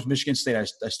was Rutgers, Michigan State. I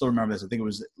still remember this. I think it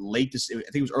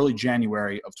was early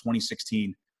January of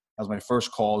 2016. That was my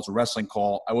first call. It was a wrestling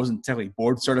call. I wasn't technically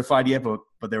board certified yet, but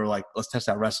they were like, let's test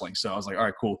out wrestling. So I was like, all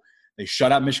right, cool. They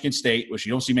shut out Michigan State, which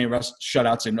you don't see many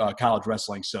shutouts in college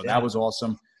wrestling. So that was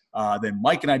awesome. Then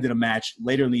Mike and I did a match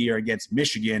later in the year against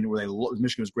Michigan, where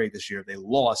Michigan was great this year. They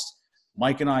lost.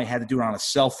 Mike and I had to do it on a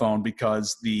cell phone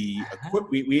because we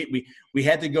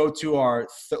had to go to our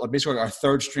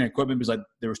third string equipment because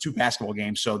there was 2 basketball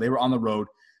games, so they were on the road.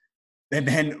 And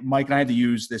then Mike and I had to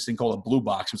use this thing called a Blue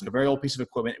Box. It was a very old piece of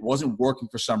equipment. It wasn't working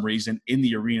for some reason in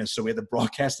the arena, so we had to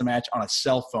broadcast the match on a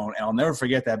cell phone. And I'll never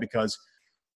forget that because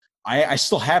I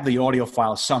still have the audio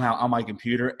file somehow on my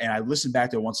computer, and I listen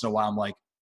back to it once in a while. I'm like,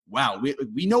 wow,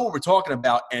 we know what we're talking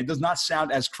about, and it does not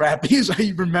sound as crappy as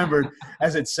I remembered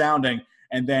as it's sounding.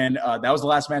 And then that was the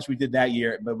last match we did that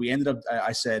year. But we ended up,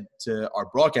 I said to our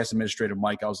broadcast administrator,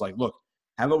 Mike, I was like, look,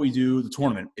 how about we do the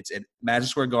tournament? It's at Madison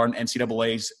Square Garden,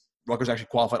 NCAA's. Rutgers actually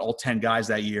qualified all 10 guys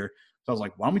that year. So I was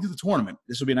like, why don't we do the tournament?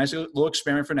 This will be a nice little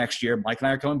experiment for next year. Mike and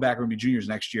I are coming back. We're going to be juniors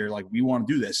next year. Like, we want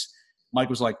to do this. Mike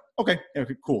was like, okay,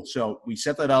 cool. So we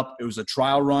set that up. It was a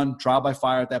trial by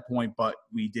fire at that point, but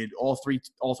we did all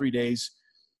three days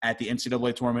at the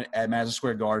NCAA tournament at Madison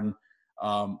Square Garden,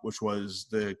 which was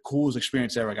the coolest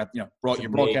experience ever. I got, you're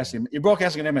broadcasting at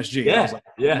MSG. Yeah, I was like,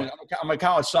 I'm a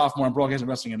college sophomore. I'm broadcasting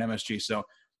wrestling at MSG. So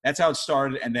that's how it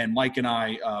started. And then Mike and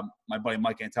I, my buddy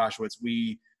Mike Antashowitz,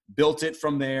 we built it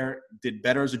from there, did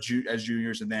better as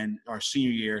juniors, and then our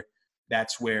senior year,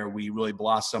 that's where we really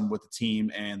blossomed with the team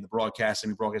and the broadcasting.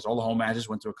 We broadcast all the home matches,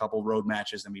 went to a couple road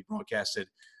matches, and we broadcasted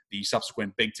the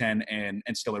subsequent Big Ten and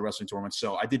NCAA wrestling tournaments.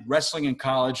 So I did wrestling in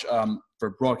college for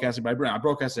broadcasting, but I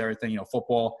broadcasted everything,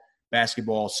 football,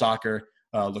 basketball, soccer,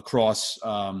 lacrosse,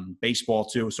 baseball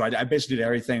too. So I basically did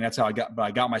everything. That's how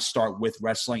I got my start with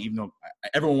wrestling, even though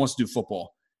everyone wants to do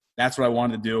football. That's what I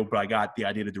wanted to do, but I got the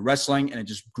idea to do wrestling, and it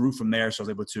just grew from there. So I was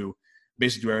able to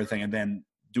basically do everything. And then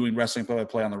doing wrestling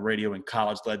play-by-play on the radio in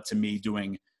college led to me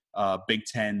doing Big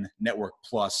Ten Network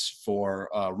Plus for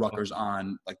Rutgers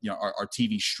on our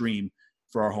TV stream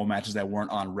for our home matches that weren't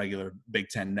on regular Big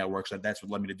Ten networks. That's what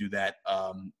led me to do that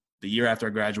the year after I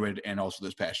graduated and also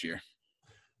this past year.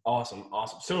 Awesome.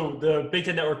 So the Big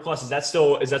Ten Network Plus, is that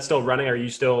still running? Are you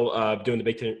still doing the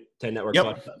Big Ten Network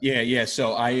Plus? Yeah.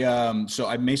 So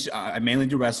I mainly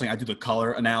do wrestling. I do the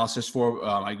color analysis for.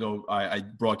 I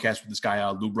broadcast with this guy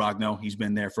Lou Brogno. He's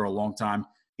been there for a long time.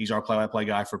 He's our play-by-play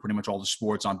guy for pretty much all the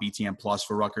sports on BTN Plus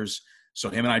for Rutgers. So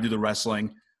him and I do the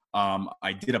wrestling.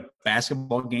 I did a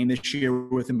basketball game this year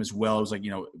with him as well. It was like,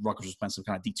 Rutgers was playing some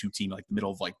kind of D2 team, like the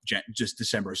middle of like just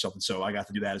December or something. So I got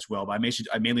to do that as well. But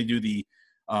I mainly do the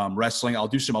wrestling. I'll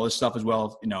do some other stuff as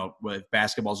well, with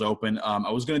basketball's open.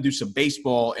 I was going to do some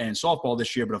baseball and softball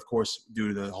this year, but of course, due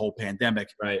to the whole pandemic,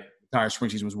 right, the entire spring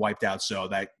season was wiped out. So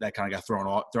that kind of got thrown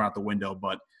out the window.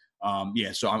 But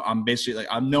so I'm basically like,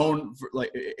 I'm known for, like,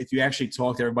 if you actually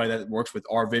talk to everybody that works with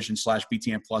Our Vision /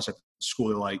 BTN Plus at the school,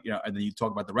 they're like, and then you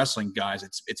talk about the wrestling guys,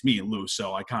 it's me and Lou.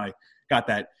 So I kind of got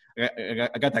that.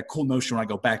 I got that cool notion when I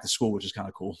go back to school, which is kind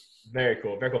of cool. Very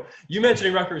cool. You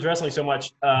mentioning Rutgers wrestling so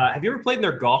much. Have you ever played in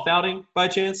their golf outing by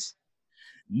chance?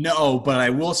 No, but I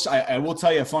will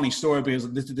tell you a funny story,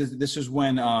 because this is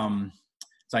when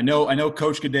so I know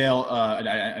Coach Goodale.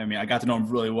 I got to know him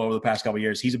really well over the past couple of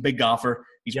years. He's a big golfer.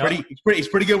 He's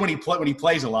pretty good when he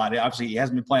plays a lot. Obviously, he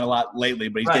hasn't been playing a lot lately,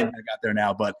 but he's getting back out there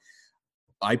now. But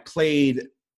I played.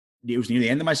 It was near the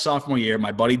end of my sophomore year.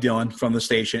 My buddy Dylan from the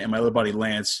station and my other buddy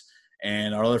Lance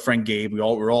and our other friend Gabe. We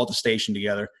were all at the station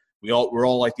together. We're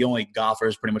all like the only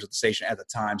golfers pretty much at the station at the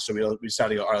time. So we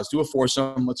decided to go, all right, let's do a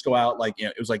foursome. Let's go out. Like,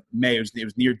 it was like May. It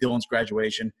was near Dylan's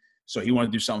graduation. So he wanted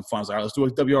to do something fun. I was like, all right,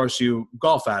 let's do a WRSU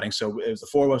golf outing. So it was the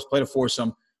four of us played a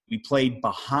foursome. We played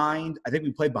behind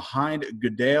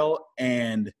Goodale,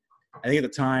 and I think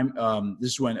at the time,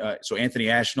 this is when so Anthony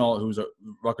Ashnall, who's a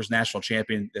Rutgers national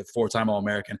champion, the 4-time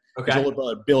All-American. Okay. His older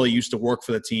brother Billy used to work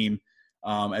for the team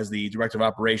as the director of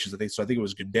operations. I think it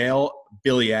was Goodale,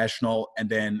 Billy Ashnall, and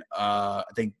then I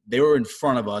think they were in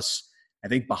front of us. I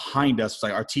think behind us was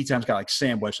like our tee times got like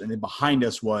sandwiched, and then behind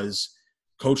us was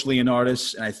Coach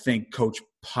Leonardis, and I think Coach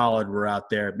Pollard were out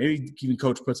there. Maybe even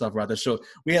Coach Pritzoff were out there. So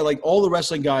we had like all the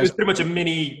wrestling guys. It was pretty much a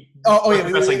mini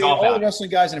wrestling golf all out. the wrestling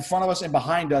guys in front of us and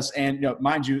behind us. And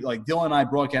mind you, like Dylan and I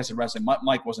broadcasted wrestling.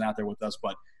 Mike wasn't out there with us,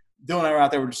 but Dylan and I were out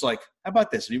there. We're just like, how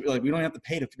about this? We don't have to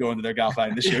pay to go into their golf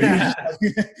outing this year.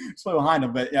 Just play behind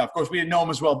them. But yeah, of course, we didn't know them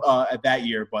as well at that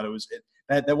year. But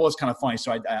that was kind of funny.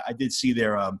 So I did see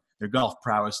their golf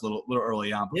prowess a little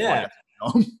early on. Yeah.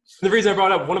 The reason I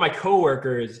brought up one of my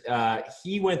coworkers,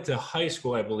 he went to high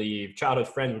school, I believe, childhood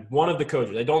friend with one of the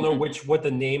coaches. I don't know what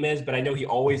the name is, but I know he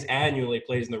always annually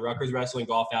plays in the Rutgers wrestling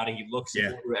golf outing. He looks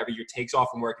every year, takes off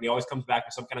from work, and he always comes back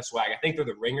with some kind of swag. I think they're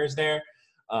the ringers there.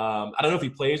 I don't know if he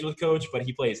plays with Coach, but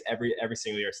he plays every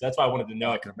single year. So that's why I wanted to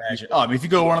know. I can imagine. If you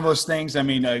go to one of those things, I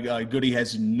mean, Goody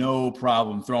has no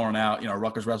problem throwing out, a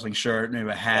Rutgers wrestling shirt, maybe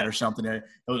a hat or something.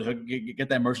 He'll get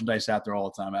that merchandise out there all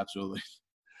the time. Absolutely.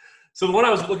 So the one I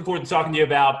was looking forward to talking to you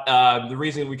about, the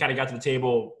reason we kind of got to the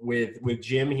table with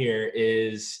Jim here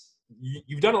is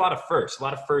you've done a lot of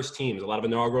first teams, a lot of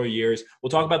inaugural years. We'll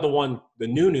talk about the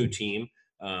new team,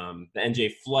 the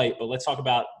NJ Flight, but let's talk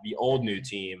about the old new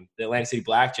team, the Atlantic City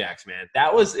Blackjacks, man.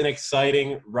 That was an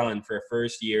exciting run for a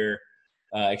first-year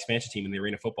expansion team in the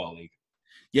Arena Football League.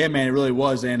 Yeah, man, it really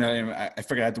was, and I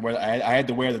figured I had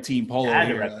to wear the team polo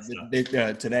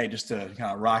here today just to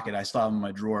kind of rock it. I still have it in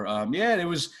my drawer.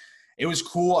 It was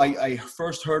cool. I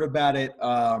first heard about it,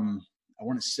 I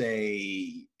want to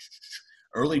say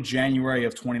early January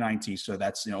of 2019. So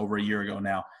that's over a year ago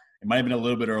now. It might have been a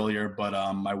little bit earlier, but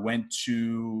I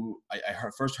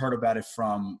first heard about it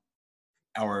from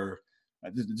I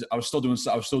was still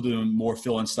doing more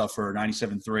fill-in stuff for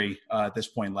 97.3 at this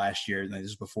point last year. This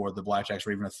is before the Blackjacks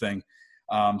were even a thing.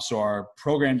 So our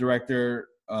program director,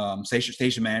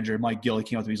 station manager, Mike Gill, he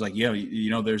came up to me. He's like, "Yeah,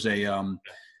 there's a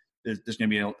there's going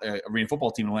to be an arena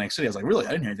football team in Atlantic City." I was like, "Really? I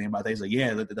didn't hear anything about that." He's like,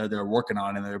 "Yeah, they're working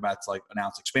on it, and they're about to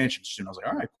announce expansion soon." I was like,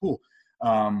 "All right, cool."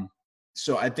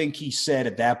 So I think he said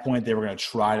at that point they were going to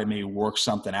try to maybe work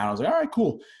something out. I was like, "All right,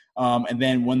 cool." And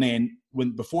then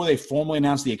before they formally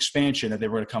announced the expansion that they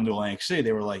were going to come to Atlantic City,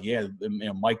 they were like, "Yeah,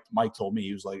 Mike told me,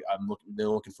 he was like, they're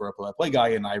looking for a play-by-play guy,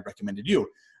 and I recommended you."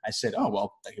 I said, "Oh,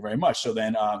 well, thank you very much." So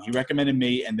then he recommended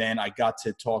me, and then I got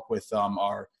to talk with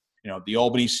our the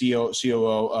Albany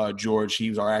COO, George. He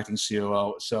was our acting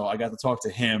COO. So I got to talk to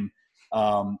him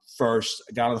first.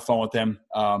 I got on the phone with him.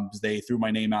 They threw my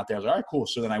name out there. I was like, all right, cool.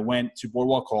 So then I went to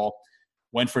Boardwalk Hall,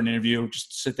 went for an interview, just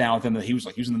to sit down with him. He was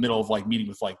in the middle of meeting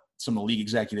with some of the league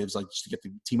executives, just to get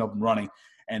the team up and running.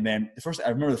 And then I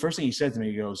remember the first thing he said to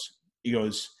me, he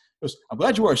goes, "I'm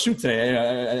glad you wore a suit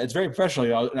today. It's very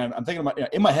professional." And I'm thinking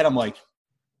about, in my head, I'm like,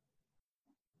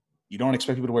 you don't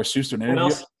expect people to wear suits to an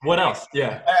interview. What else?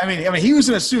 Yeah. I mean, he was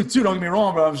in a suit too. Don't get me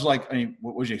wrong, but I was like, I mean,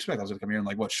 what would you expect? I was going to come here in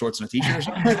like what, shorts and a t-shirt or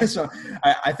something. So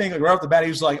I think like right off the bat, he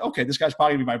was like, okay, this guy's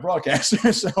probably gonna be my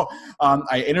broadcaster. So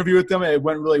I interviewed with him. It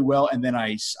went really well, and then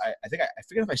I think I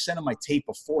forget if I sent him my tape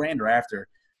beforehand or after.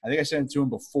 I think I sent it to him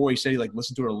before. He said he like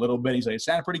listened to it a little bit. He's like, it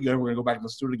sounded pretty good. We're gonna go back and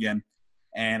listen to it again.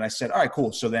 And I said, all right,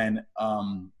 cool. So then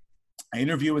I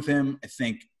interview with him. I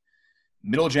think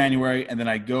middle of January, and then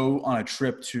I go on a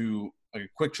trip to like a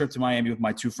quick trip to Miami with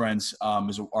my two friends.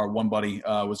 Our one buddy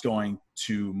was going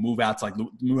to move out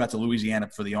to Louisiana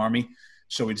for the Army.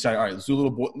 So we decided, all right, let's do a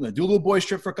little boys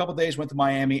trip for a couple of days. Went to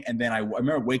Miami, and then I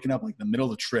remember waking up like the middle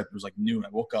of the trip. It was like noon. I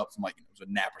woke up from like it was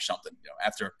a nap or something.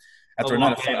 After a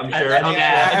night of fun. I'm sure.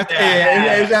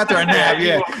 It was after a nap.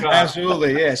 Yeah,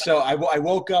 absolutely. Yeah. So I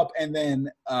woke up, and then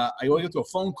I woke up to a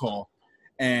phone call,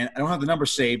 and I don't have the number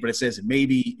saved, but it says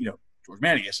maybe George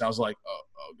Manius. And I was like,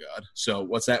 oh God. So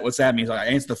what's that mean? So I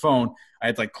answered the phone. I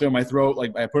had to like clear my throat.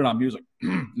 Like I put it on music,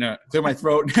 no, clear my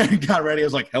throat, got ready. I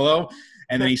was like, hello.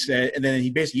 And then he said, and then he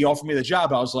basically offered me the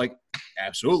job. I was like,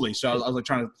 absolutely. So I was like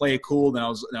trying to play it cool. Then I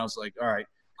was like, all right,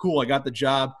 cool. I got the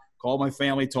job, called my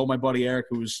family, told my buddy Eric,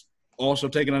 who was also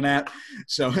taking a nap.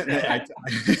 So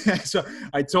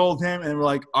I told him, and we're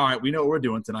like, all right, we know what we're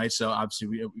doing tonight. So obviously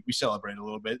we celebrated a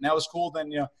little bit, and that was cool.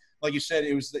 Then, like you said,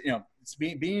 it was, it's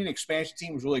being an expansion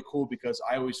team was really cool because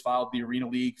I always followed the Arena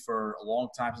League for a long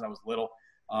time since I was little.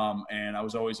 And I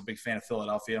was always a big fan of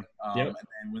Philadelphia. Yep. And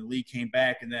then when the league came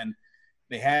back, and then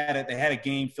they had a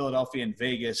game, Philadelphia and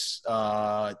Vegas.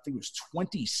 I think it was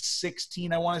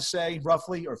 2016, I want to say,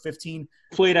 roughly, or 15.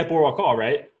 Played at Boardwalk Hall,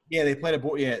 right? Yeah, they played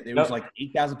it was like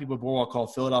 8,000 people at Boardwalk Hall.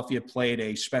 Philadelphia played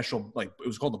a special, like it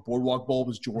was called the Boardwalk Bowl. It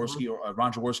was Jaworski, or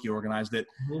Ron Jaworski organized it.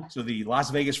 Mm-hmm. So the Las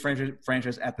Vegas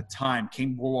franchise at the time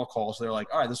came to Boardwalk Hall. So they're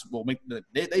like, all right,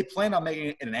 they planned on making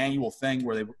it an annual thing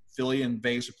where Philly and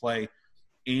Vegas would play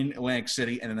in Atlantic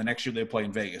City, and then the next year they play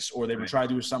in Vegas, or they would try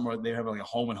to do something where they have like a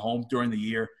home and home during the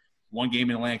year, one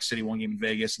game in Atlantic City, one game in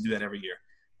Vegas, and do that every year.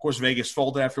 Of course, Vegas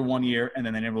folded after 1 year, and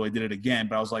then they never really did it again.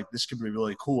 But I was like, this could be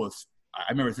really cool if I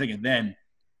remember thinking then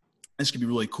this could be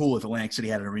really cool if Atlantic City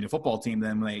had an arena football team.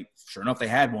 Then sure enough, they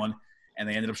had one, and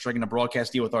they ended up striking a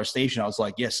broadcast deal with our station. I was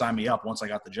like, yeah, sign me up once I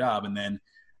got the job. And then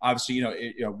obviously,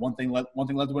 one thing led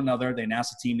to another. They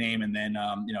announced the team name, and then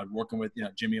working with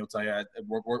Jimmy will tell you,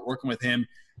 working with him,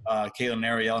 Caitlin and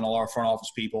Ariel, and all our front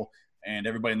office people, and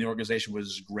everybody in the organization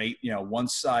was great.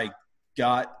 Once I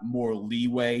got more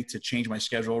leeway to change my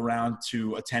schedule around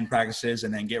to attend practices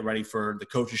and then get ready for the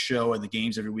coaches show and the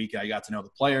games every week, I got to know the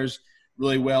players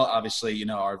really well. Obviously,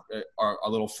 our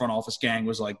little front office gang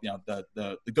was like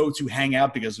the go-to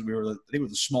hangout because I think we were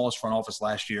the smallest front office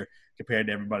last year compared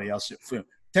to everybody else.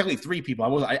 Technically 3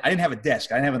 people. I didn't have a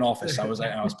desk. I didn't have an office. I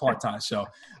was part-time. So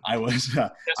I was,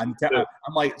 I'm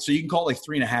like, so you can call it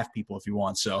like 3.5 people if you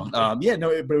want. So but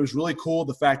it was really cool.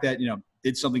 The fact that,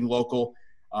 did something local,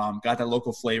 got that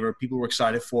local flavor. People were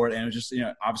excited for it. And it was just,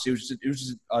 obviously it was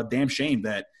just a damn shame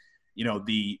that,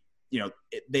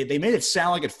 they made it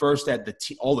sound like at first that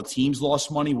all the teams lost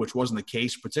money, which wasn't the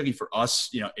case, particularly for us.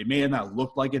 It may have not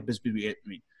looked like it, because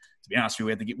to be honest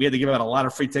with you, we had to give out a lot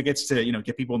of free tickets to,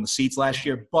 get people in the seats last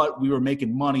year, but we were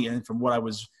making money. And from what I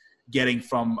was getting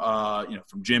from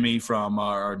Jimmy, from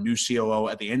our new COO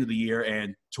at the end of the year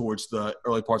and towards the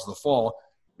early parts of the fall,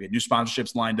 we had new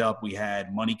sponsorships lined up. We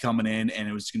had money coming in, and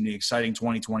it was going to be an exciting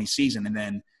 2020 season. And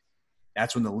then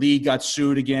that's when the league got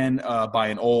sued again by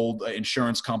an old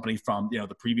insurance company from,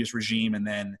 the previous regime. And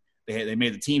then they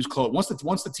made the teams close.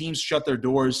 Once the teams shut their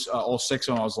doors, all 6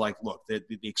 of them, I was like, look, the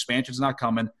expansion's not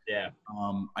coming. Yeah.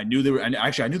 I knew there was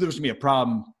going to be a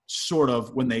problem sort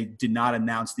of when they did not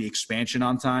announce the expansion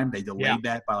on time. They delayed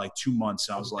that by like 2 months.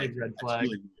 And I was like, red that's flag.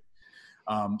 really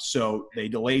weird. So they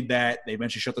delayed that. They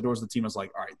eventually shut the doors of the team. I was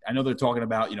like, all right, I know they're talking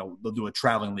about, they'll do a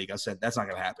traveling league. I said, that's not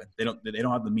going to happen. They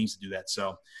don't have the means to do that.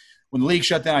 So when the league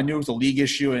shut down, I knew it was a league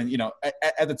issue. And,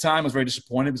 at the time I was very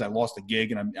disappointed because I lost the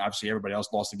gig, and obviously everybody else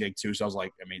lost the gig too. So I was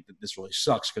like, this really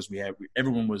sucks, because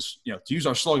everyone was, to use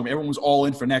our slogan, everyone was all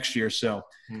in for next year. So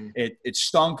it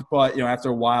stunk, but, after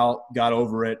a while got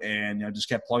over it and, just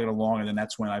kept plugging along. And then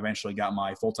that's when I eventually got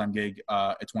my full-time gig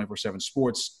at 24/7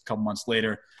 Sports a couple months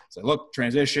later. So look,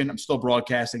 transition, I'm still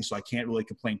broadcasting, so I can't really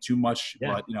complain too much,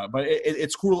 but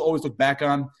it's cool to always look back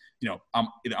on, I'm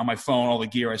on my phone, all the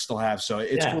gear I still have. So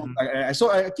it's cool.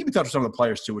 I keep in touch with some of the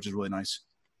players too, which is really nice.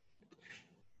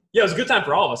 Yeah, it was a good time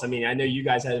for all of us. I know you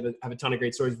guys have a ton of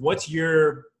great stories.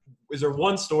 Is there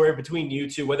one story between you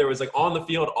two, whether it was like on the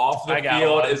field, off the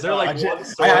field? Is there like one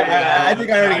story? I think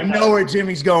I already know where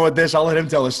Jimmy's going with this. I'll let him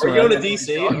tell the story. Are you going to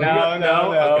DC?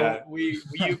 No. Okay.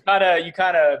 You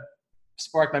kind of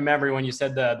sparked my memory when you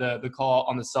said the call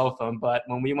on the cell phone. But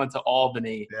when we went to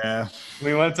Albany,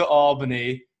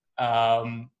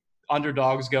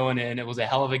 underdogs going in. It was a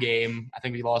hell of a game. I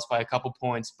think we lost by a couple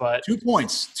points, but 2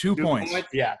 points. 2 points.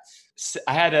 Yeah.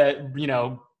 I had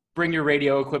to, bring your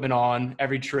radio equipment on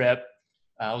every trip.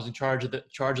 I was in charge of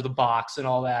the box and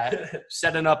all that,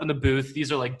 setting up in the booth.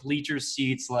 These are like bleacher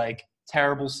seats, like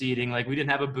terrible seating. Like we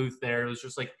didn't have a booth there. It was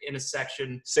just like in a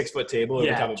section. 6-foot table at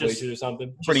the top of bleachers or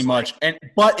something. Pretty much.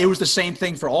 But it was the same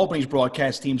thing for Albany's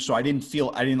broadcast team. So I didn't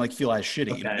feel as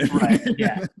shitty. Okay. Right.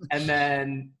 Yeah. And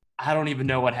then I don't even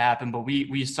know what happened, but we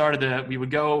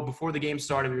would go before the game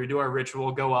started. We would do our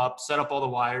ritual, go up, set up all the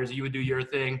wires. You would do your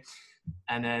thing.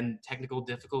 And then technical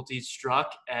difficulties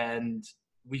struck and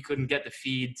we couldn't get the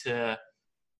feed to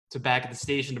back at the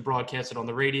station to broadcast it on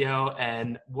the radio.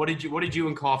 And what did you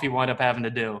and Coffee wind up having to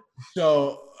do?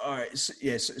 So, all right.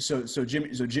 So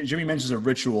Jimmy mentions a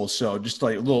ritual. So just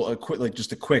like a quick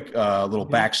little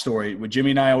backstory with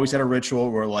Jimmy and I always had a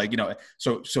ritual where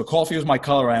so Coffee was my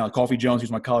color analyst. Coffee Jones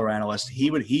was my color analyst.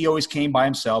 He always came by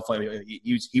himself. Like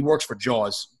he works for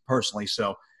Jaws personally.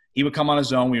 So he would come on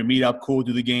his own. We would meet up, cool,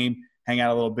 do the game, hang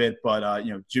out a little bit. But,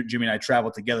 Jimmy and I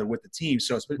traveled together with the team.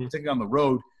 So particularly on the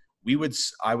road, we would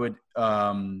both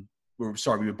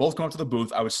come up to the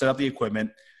booth. I would set up the equipment.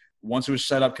 Once it was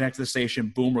set up, connect to the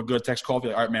station, boom, we're good. Text Coffee,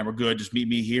 like, all right, man, we're good. Just meet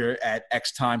me here at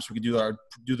X time so we can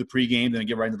do the pregame, then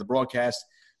get right into the broadcast.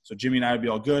 So Jimmy and I would be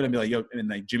all good and be like, yo, and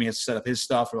like Jimmy has to set up his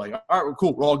stuff. We're like, all right, we're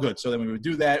cool. We're all good. So then we would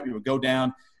do that. We would go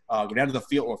down to the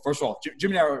field. Well, first of all,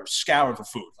 Jimmy and I were scouring for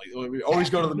food. Like we always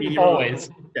go to the media. Always.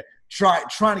 Yeah,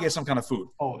 trying to get some kind of food.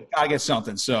 Always. Gotta get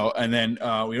something. So, and then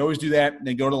we'd always do that. And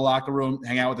then go to the locker room,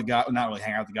 hang out with the guys. Not really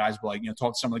hang out with the guys, but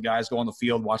talk to some of the guys, go on the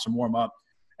field, watch them warm up,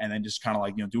 and then just kind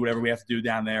of do whatever we have to do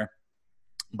down there.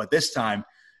 But this time,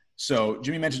 so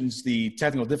Jimmy mentions the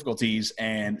technical difficulties,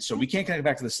 and so we can't connect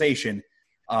back to the station.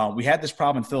 We had this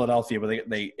problem in Philadelphia where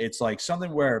it's like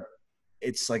something where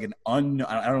it's like I don't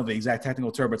know the exact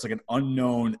technical term, but it's like an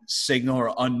unknown signal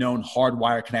or unknown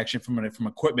hardwire connection from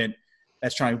equipment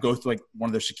that's trying to go through like one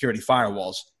of their security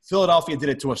firewalls. Philadelphia did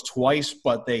it to us twice,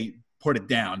 but they put it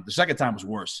down. The second time was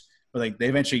worse, but they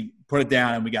eventually put it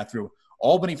down and we got through.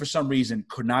 Albany, for some reason,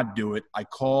 could not do it. I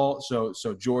call so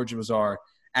George was our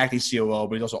acting COO,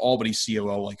 but he's also Albany's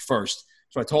COO first.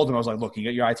 So I told him, I was like, look, you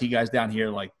got your IT guys down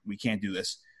here, we can't do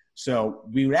this. So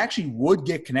we would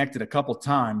get connected a couple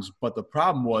times, but the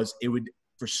problem was it would,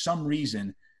 for some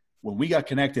reason, when we got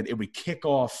connected, it would kick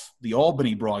off the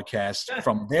Albany broadcast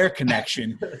from their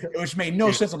connection, which made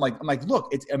no sense. I'm like,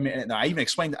 look, I even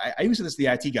explained, I even said this to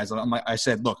the IT guys. I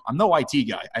said, look, I'm no IT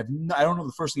guy. I don't know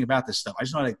the first thing about this stuff. I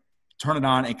just know how to turn it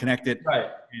on and connect it, right,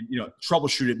 and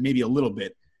troubleshoot it maybe a little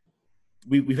bit.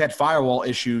 We've had firewall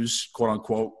issues, quote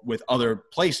unquote, with other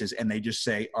places, and they just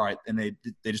say, all right, and they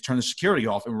just turn the security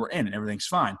off, and we're in, and everything's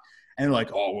fine. And they're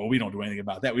like, oh, well, we don't do anything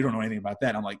about that. We don't know anything about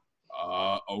that. I'm like,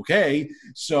 okay.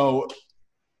 So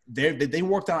they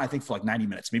worked on it, I think, for 90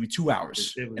 minutes, maybe 2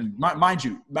 hours. And mind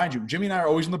you, Jimmy and I are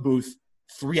always in the booth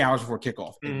 3 hours before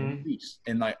kickoff. Mm-hmm.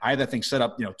 And I had that thing set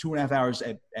up, 2.5 hours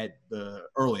at the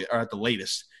early or at the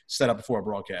latest, set up before a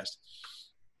broadcast.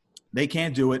 They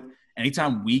can't do it.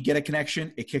 Anytime we get a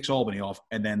connection, it kicks Albany off.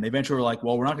 And then they eventually were like,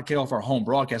 well, we're not going to kick off our home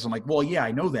broadcast. I'm like, well, yeah,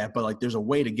 I know that, but there's a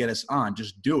way to get us on.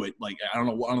 Just do it. I don't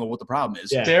know what the problem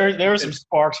is. Yeah. There were some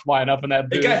sparks flying up in that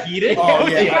booth. It got heated. Oh,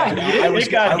 yeah. It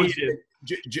got heated.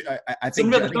 I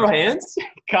think somebody throw hands.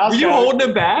 Costco, were you holding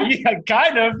him back? Yeah,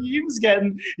 kind of. He was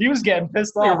getting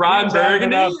pissed off. Ron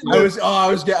Burgundy.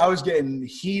 I was getting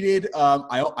heated.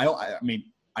 I mean,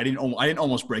 I didn't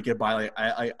almost break it by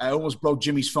I almost broke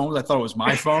Jimmy's phone. I thought it was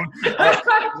my phone.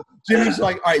 Jimmy's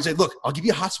like, all right, he's like, look, I'll give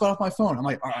you a hotspot off my phone. I'm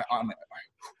like, all right.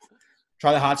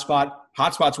 Try the hotspot.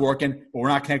 Hotspot's working, but we're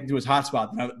not connected to his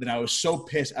hotspot. Then I was so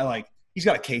pissed. He's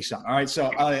got a case on. All right, so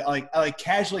I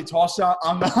casually tossed it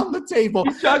on the table.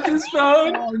 He chucked his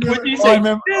phone. Oh, no. What did you say? And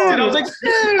I was like,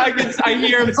 I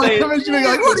hear him say, Jimmy,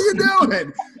 what are you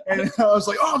doing? And I was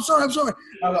like, oh, I'm sorry.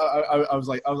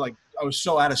 I was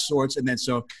so out of sorts. And then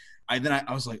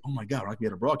I was like, oh my God, we're not gonna be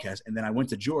able to broadcast. And then I went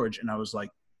to George and I was like,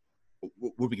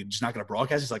 we're just not gonna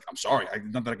broadcast? He's like, I'm sorry,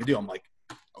 nothing I can do. I'm like,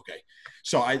 okay.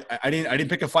 So I didn't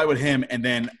pick a fight with him. And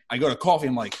then I go to Coffee.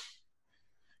 I'm like,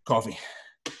 Coffee,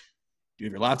 do you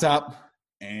have your laptop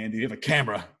and do you have a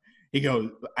camera? He goes,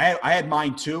 I had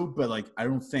mine too, but I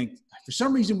don't think for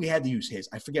some reason we had to use his.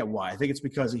 I forget why. I think it's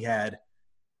because he had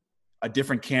a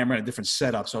different camera and a different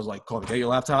setup. So I was like, Coffee, got your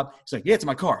laptop? He's like, yeah, it's in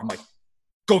my car. I'm like,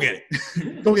 go get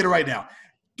it. Go get it right now.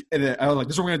 And then I was like,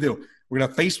 this is what we're going to do. we're going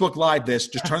to Facebook Live this.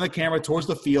 Just turn the camera towards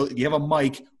the field. If you have a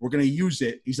mic, we're going to use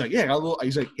it. He's like, yeah,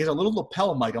 he's like, he has a little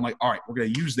lapel mic. I'm like, all right, we're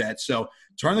going to use that. So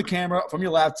turn the camera from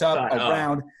your laptop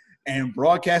around and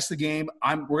broadcast the game.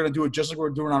 We're going to do it just like we're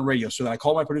doing on radio. So then I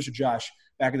called my producer, Josh,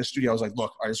 back in the studio. I was like,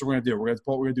 look, all right, this is what we're going to do.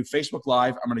 We're going to do Facebook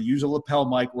Live. I'm going to use a lapel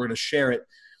mic. We're going to share it.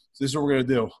 So this is what we're going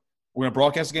to do. We're going to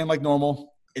broadcast the game like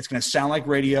normal. It's going to sound like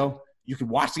radio. You can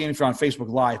watch the game if you're on Facebook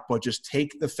Live, but just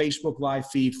take the Facebook Live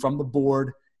feed from the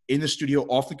board in the studio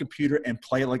off the computer and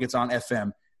play it like it's on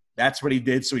FM. That's what he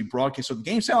did. So he broadcast. So the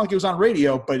game sounded like it was on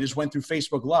radio, but it just went through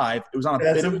Facebook Live. It was on a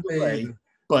bit of a delay,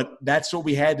 but that's what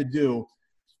we had to do.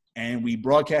 And we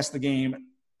broadcast the game.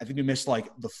 I think we missed like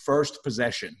the first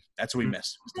possession. That's what we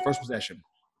missed. It was the first possession.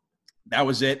 That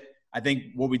was it. I think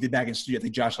what we did back in studio, I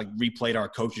think Josh like replayed our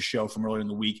coach's show from earlier in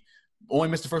the week. Only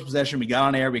missed the first possession. We got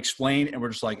on air. We explained, and we're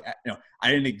just like, I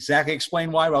didn't exactly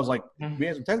explain why, but I was like, we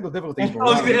had some technical difficulties. I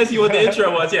was going to ask you what the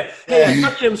intro was. Yeah. Hey, I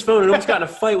got Jim's phone and almost got in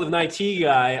a fight with an IT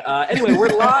guy. Anyway, we're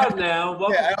live now.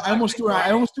 I almost threw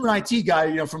an IT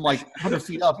guy, from like 100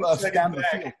 feet up down the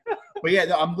field. But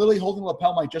yeah, I'm literally holding a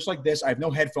lapel mic just like this. I have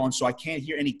no headphones, so I can't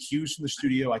hear any cues from the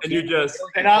studio.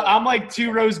 I'm like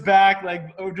 2 rows back,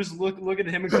 like just looking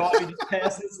at him and Coffee just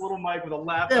pass this little mic with a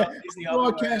laptop.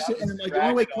 Broadcast it, and then like the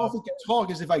only way Coffee can talk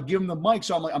is if I give him the mic.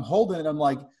 So I'm holding it. I'm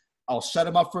like, I'll set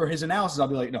him up for his analysis. I'll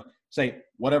be like, say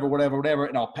whatever,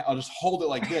 and I'll just hold it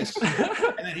like this,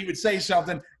 and then he would say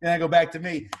something, and I go back to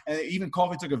me. And even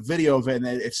Coffee took a video of it, and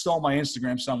it's still on my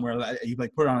Instagram somewhere. He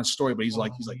like put it on his story, but he's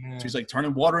like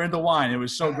turning water into wine. It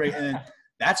was so great, and then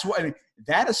that's what. I mean,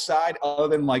 that aside, other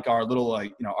than like our little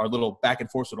our little back and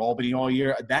forth with Albany all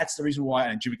year, that's the reason why.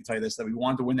 And Jimmy can tell you this, that we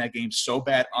wanted to win that game so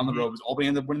bad on the road. Because Albany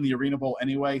ended up winning the Arena Bowl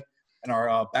anyway. And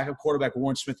our backup quarterback,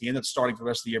 Warren Smith, he ended up starting for the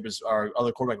rest of the year because our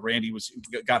other quarterback, Randy,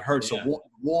 got hurt. Yeah. So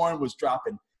Warren was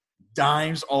dropping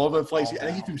dimes all over the place. I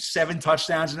think he threw 7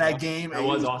 touchdowns in that game. That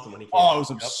was awesome when he came. Oh, it was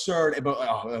absurd.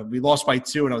 But we lost by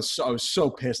 2, and I was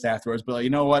so pissed afterwards. But you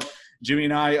know what? Jimmy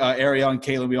and I, Ariel and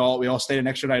Caitlin, we all stayed an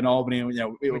extra night in Albany.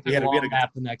 And, we had a good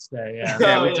nap the next day.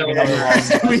 Yeah, we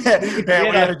had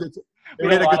a good time.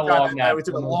 We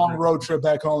took a long road trip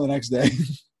back home the next day.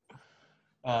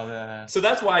 So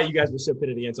that's why you guys were so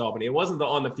pitted against Albany. It wasn't the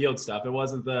on the field stuff. It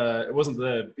wasn't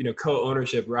the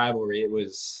co-ownership rivalry. It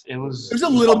was a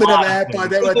little bit of that,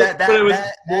 but it was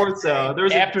more so. There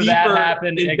was after that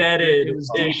happened, embedded. It was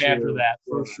deep after that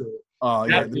for sure. Oh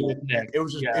yeah, it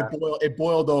was just it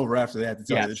boiled over after that. To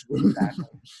tell you the truth. Exactly.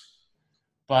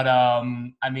 But I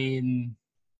mean,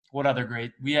 what other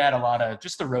great? We had a lot of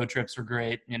just the road trips were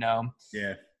great. Yeah.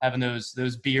 Having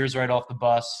those beers right off the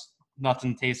bus.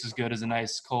 Nothing tastes as good as a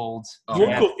nice cold.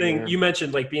 One cool thing you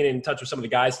mentioned, like being in touch with some of the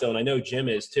guys still, and I know Jim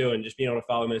is too, and just being able to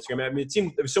follow him on Instagram. I mean, it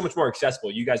seemed it was so much more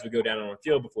accessible. You guys would go down on the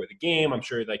field before the game. I'm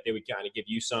sure like they would kind of give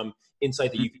you some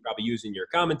insight that you could probably use in your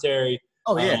commentary.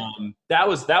 Oh yeah, that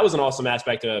was an awesome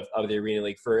aspect of the Arena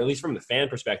League for at least from the fan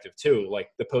perspective too. Like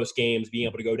the post games, being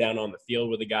able to go down on the field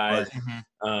with the guys,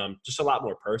 just a lot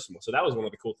more personal. So that was one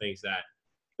of the cool things that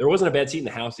there wasn't a bad seat in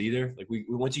the house either. Like we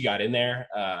once you got in there.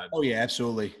 Oh yeah,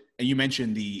 absolutely. And you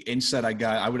mentioned the insight I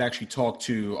got. I would actually talk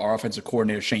to our offensive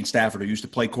coordinator, Shane Stafford, who used to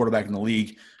play quarterback in the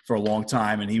league for a long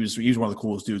time, and he was one of the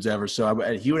coolest dudes ever. So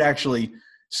he would actually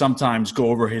sometimes go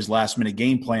over his last-minute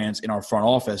game plans in our front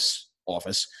office.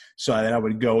 So that I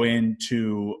would go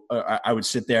into I would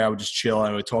sit there, I would just chill,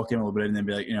 I would talk to him a little bit, and then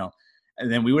be like,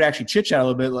 and then we would actually chit-chat a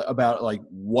little bit about like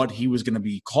what he was going to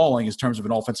be calling in terms of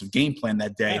an offensive game plan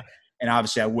that day. Yeah. And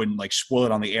obviously I wouldn't like spoil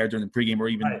it on the air during the pregame or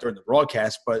even during the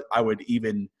broadcast, but I would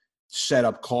even – set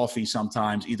up Coffee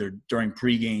sometimes either during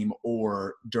pregame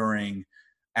or during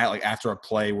after a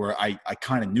play where I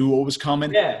kind of knew what was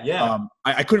coming. Yeah.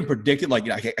 I couldn't predict it. Like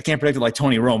I can't predict it like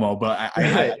Tony Romo, but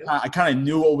I kind of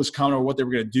knew what was coming or what they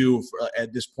were going to do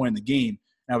at this point in the game.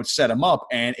 And I would set them up,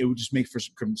 and it would just make for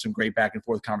some great back and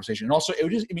forth conversation. And also, it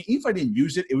would just, even if I didn't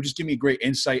use it, it would just give me a great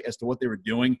insight as to what they were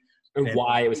doing. And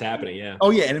why it was happening, yeah.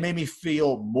 Oh, yeah, and it made me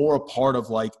feel more a part of,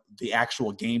 like, the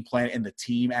actual game plan and the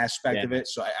team aspect of it.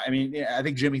 So, I mean, I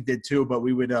think Jimmy did too, but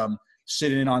we would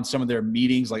sit in on some of their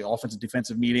meetings, like offensive,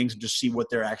 defensive meetings, and just see what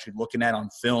they're actually looking at on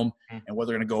film and what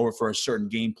they're going to go over for a certain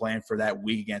game plan for that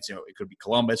week against, it could be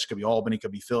Columbus, it could be Albany, it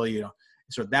could be Philly,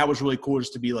 So that was really cool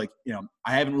just to be like,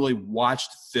 I haven't really watched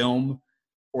film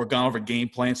or gone over game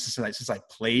plans since I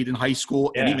played in high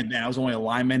school. Yeah. And even then I was only a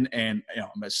lineman and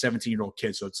I'm a 17-year-old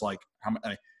kid. So it's like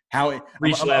unless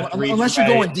you're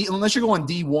going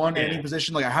D1 in any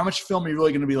position, like how much film are you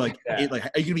really going to be like, are you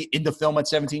going to be into film at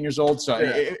 17 years old? So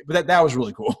but that was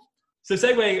really cool. So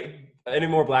segue, any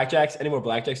more blackjack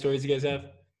stories you guys have?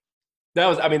 That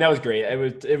was great.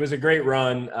 It was a great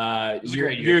run.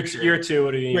 Year two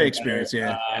would be great experience.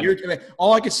 Yeah.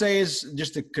 All I could say is,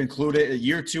 just to conclude it,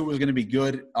 year 2 was going to be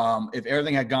good. If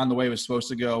everything had gone the way it was supposed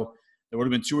to go, there would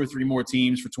have been 2 or 3 more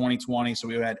teams for 2020. So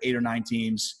we would have had 8 or 9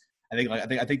 teams. I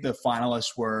think the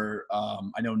finalists were.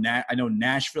 I know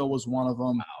Nashville was one of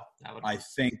them. Wow, I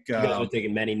think you guys were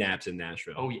taking many naps in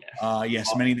Nashville. Oh yeah.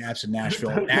 Yes, many naps in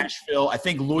Nashville. Nashville. I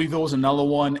think Louisville was another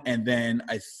one, and then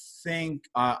I think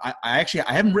I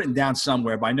haven't written down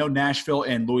somewhere, but I know Nashville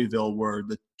and Louisville were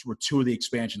 2 of the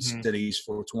expansion cities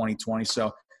for 2020.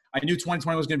 So I knew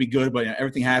 2020 was going to be good, but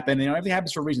everything happened. Everything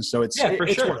happens for a reason. So it's sure.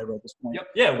 Whatever at this point. Yep.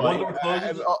 Yeah. One door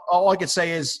closes. All I could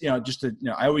say is,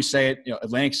 I always say it.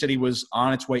 Atlantic City was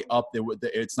on its way up.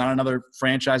 It's not another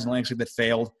franchise in Atlantic City that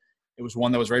failed. It was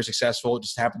one that was very successful. It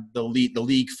just happened the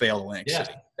league failed Atlantic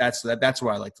City. That's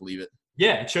where I like to leave it.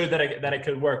 Yeah, it showed that it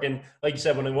could work. And like you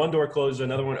said, when one door closes,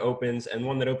 another one opens, and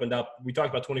one that opened up. We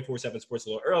talked about 24/7 Sports a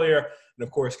little earlier, and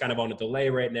of course, kind of on a delay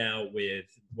right now with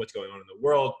what's going on in the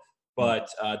world. But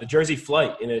the Jersey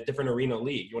Flight in a different arena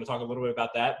league. You want to talk a little bit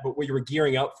about that? But what you were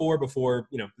gearing up for before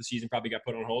the season probably got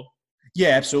put on hold? Yeah,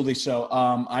 absolutely. So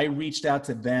I reached out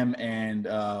to them,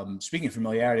 and speaking of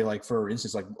familiarity, like for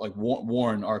instance, like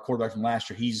Warren, our quarterback from last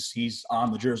year, he's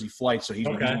on the Jersey Flight, so he's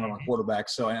one of our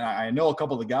quarterbacks. So, and I know a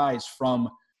couple of the guys from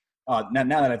now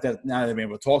that I've been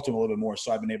able to talk to them a little bit more,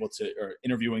 so I've been able to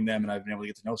interviewing them, and I've been able to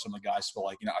get to know some of the guys. So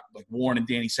like Warren and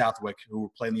Danny Southwick, who were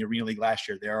playing the Arena League last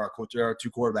year, they're our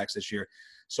 2 quarterbacks this year.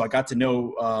 So I got to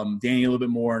know Danny a little bit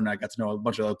more, and I got to know a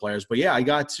bunch of other players. But yeah, I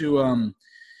got to.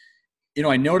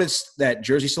 I noticed that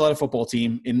Jersey still had a football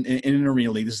team in an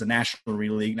Arena League. This is the National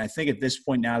Arena League. And I think at this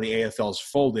point now the AFL is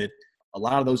folded. A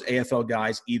lot of those AFL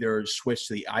guys either switched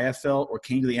to the IFL or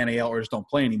came to the NAL or just don't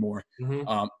play anymore,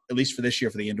 at least for this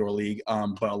year for the Indoor League.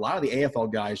 But a lot of the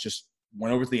AFL guys just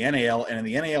went over to the NAL, and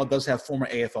the NAL does have former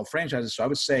AFL franchises. So I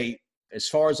would say as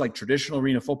far as like traditional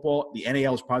arena football, the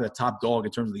NAL is probably the top dog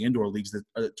in terms of the indoor leagues,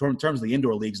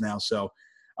 now. So,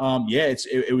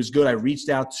 it was good. I reached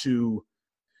out to –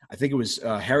 I think it was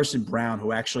Harrison Brown,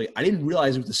 who actually – I didn't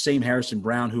realize it was the same Harrison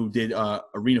Brown who did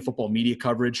arena football media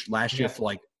coverage last year for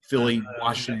like Philly,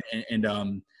 Washington,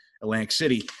 and Atlantic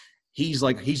City. He's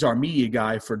our media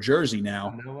guy for Jersey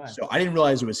now. No, so I didn't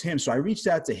realize it was him. So I reached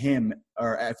out to him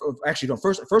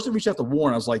first I reached out to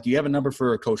Warren. I was like, do you have a number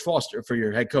for Coach Foster, for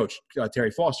your head coach,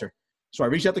 Terry Foster? So I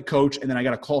reached out to Coach, and then I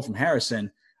got a call from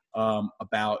Harrison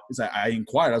I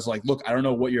inquired. I was like, look, I don't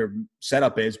know what your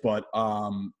setup is, but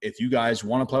if you guys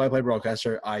want to play-by-play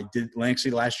broadcaster, I did Atlantic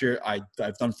City last year.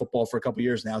 I've done football for a couple of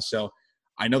years now, so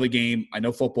I know the game. I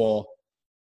know football.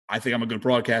 I think I'm a good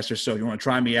broadcaster, so if you want to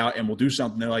try me out and we'll do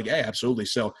something, they're like, hey, absolutely.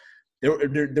 So there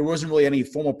wasn't really any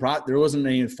formal there wasn't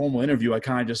any formal interview. I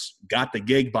kind of just got the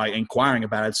gig by inquiring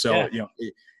about it. So,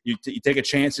 you take a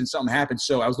chance and something happens.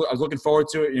 So I was looking forward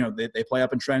to it. They play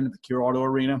up in Trenton at the Cure Auto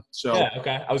Arena. So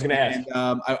I was going to ask.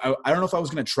 And, I don't know if I was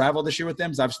going to travel this year with them,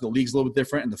 because obviously the league's a little bit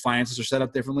different and the finances are set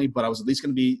up differently. But I was at least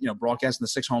going to be broadcasting the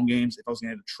 6 home games. If I was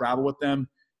going to travel with them,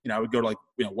 I would go to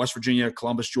West Virginia,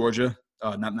 Columbus, Georgia,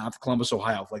 not Columbus,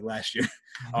 Ohio, like last year.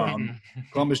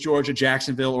 Columbus, Georgia,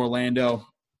 Jacksonville, Orlando,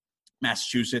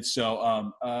 Massachusetts.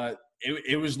 So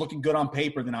it was looking good on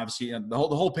paper. Then obviously the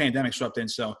whole pandemic swept in.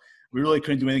 So we really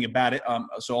couldn't do anything about it.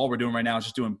 So all we're doing right now is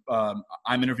just doing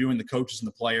I'm interviewing the coaches and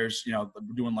the players.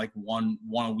 We're doing like one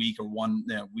a week or one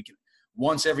week.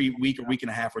 Once every week or week and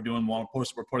a half, we're doing one.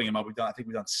 We're putting them up. I think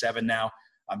we've done 7 now.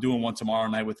 I'm doing one tomorrow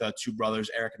night with 2 brothers,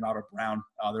 Eric and Robert Brown.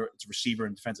 It's a receiver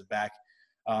and defensive back.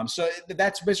 So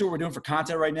that's basically what we're doing for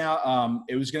content right now.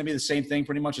 It was going to be the same thing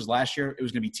pretty much as last year. It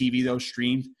was going to be TV, though,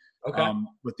 streamed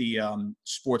with the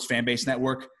Sports Fan Base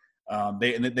Network.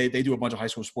 They do a bunch of high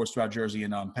school sports throughout Jersey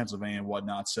and Pennsylvania and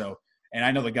whatnot. So, and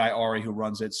I know the guy Ari who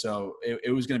runs it. So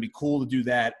it was going to be cool to do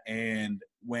that. And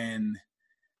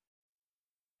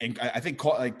I think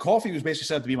Coffee was basically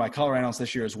set up to be my color analyst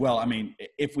this year as well. I mean,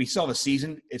 if we sell the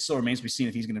season, it still remains to be seen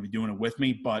if he's going to be doing it with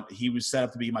me. But he was set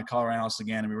up to be my color analyst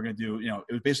again, and we were going to do,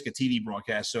 it was basically a TV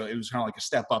broadcast, so it was kind of like a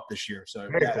step up this year. So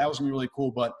that was going to be really cool.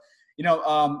 But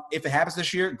if it happens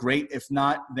this year, great. If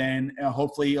not, then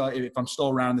hopefully, if I'm still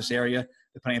around in this area,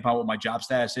 depending upon what my job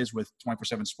status is with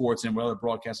 24/7 Sports and what other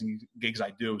broadcasting gigs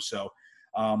I do. So.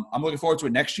 I'm looking forward to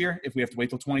it next year if we have to wait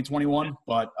till 2021.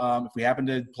 But if we happen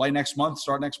to start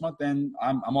next month, then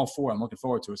I'm all for it. I'm looking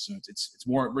forward to it. So it's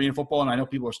more arena football, and I know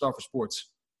people are starved for sports.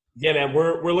 Yeah, man,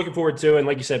 we're looking forward to it. And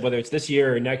like you said, whether it's this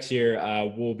year or next year,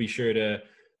 we'll be sure to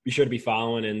be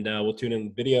following, and we'll tune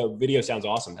in. Video sounds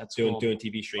awesome. That's doing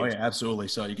TV streams. Oh yeah, absolutely.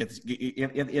 So you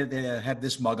have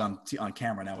this mug on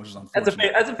camera now, which is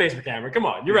unfortunate. That's a face for camera. Come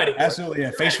on, you're ready. Absolutely,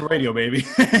 yeah. Face for radio, baby.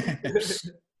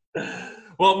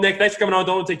 Well, Nick, thanks for coming on.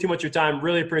 Don't want to take too much of your time.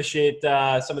 Really appreciate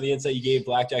some of the insight you gave.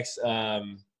 Blackjacks,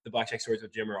 the Blackjack stories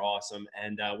with Jim are awesome.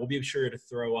 And we'll be sure to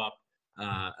throw up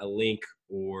a link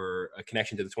or a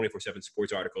connection to the 24/7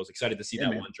 sports articles. Excited to see that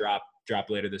one drop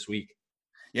later this week.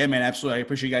 Yeah, man, absolutely. I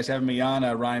appreciate you guys having me on.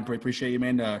 Ryan, appreciate you,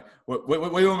 man. What do you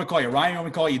want me to call you? Ryan, you want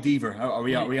me to call you Deaver? Are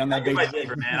we on that base?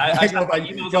 Deaver, man. I got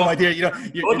my dear. You know,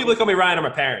 most people call me Ryan are my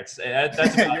parents.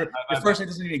 That's your first name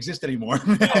doesn't even exist anymore.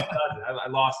 I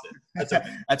lost it.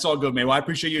 That's all good, man. Well, I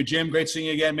appreciate you, Jim. Great seeing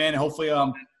you again, man. Hopefully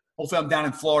I'm down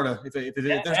in Florida.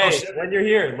 When you're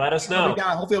here, let us know.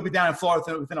 Hopefully I'll be down in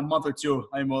Florida within a month or two.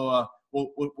 And we'll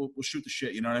shoot the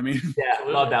shit. You know what I mean? Yeah,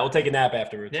 love that. We'll take a nap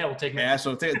afterwards. Yeah, we'll take a nap. Yeah,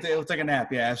 so we'll take a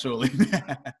nap. Yeah, absolutely.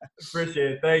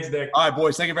 Appreciate it. Thanks, Nick. All right,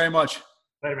 boys. Thank you very much.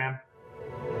 Later, man.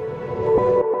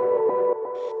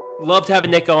 Loved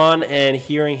having Nick on and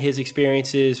hearing his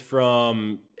experiences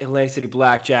from Atlantic City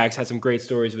Blackjacks. Had some great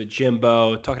stories with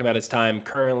Jimbo, talking about his time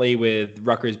currently with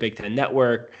Rutgers Big Ten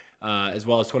Network, as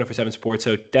well as 24/7 Sports.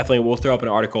 So definitely we'll throw up an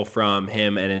article from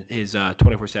him and his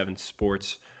 24/7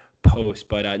 Sports post.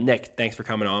 But Nick, thanks for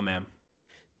coming on, man.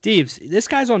 Deeves, this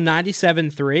guy's on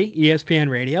 97.3 ESPN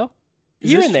Radio.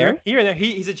 Here and there.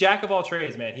 He's a jack of all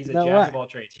trades, man. He's a jack of all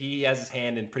trades. He has his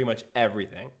hand in pretty much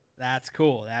everything. That's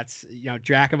cool. That's,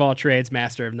 jack of all trades,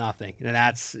 master of nothing.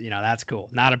 That's cool.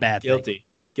 Not a bad thing.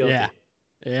 Guilty.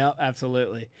 Yeah,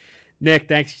 absolutely. Nick,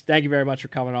 thank you very much for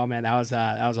coming on, man. That was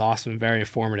awesome and very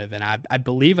informative. And I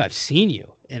believe I've seen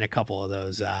you in a couple of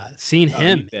those. Seen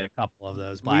him in a couple of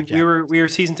those blackjack. We were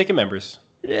season ticket members.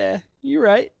 Yeah, you're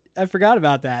right. I forgot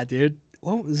about that, dude.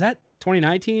 What was that?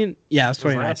 2019? Yeah, it was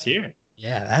 2019. Last year.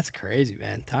 Yeah, that's crazy,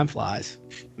 man. Time flies.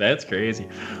 That's crazy.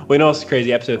 Well, it's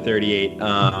crazy. Episode 38.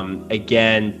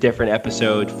 Again, different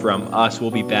episode from us. We'll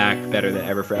be back better than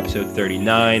ever for episode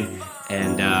 39.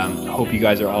 And hope you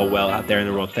guys are all well out there in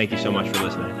the world. Thank you so much for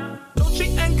listening.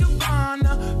 Dolce and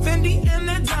Gabbana, Fendi and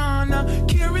Adana,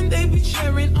 Karen, they be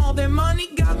sharing all their money,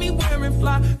 got me wearing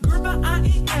fly. Girl, but I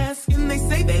ain't asking. They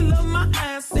say they love my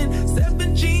ass and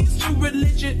 7 G's to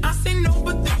religion. I say no,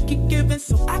 but they keep giving,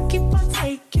 so I keep on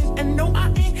taking. And no,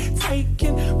 I ain't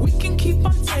taking. We can keep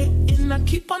on taking. I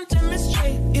keep on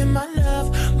demonstrating my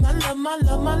love, my love, my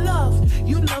love, my love.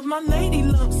 You love my lady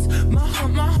lumps, my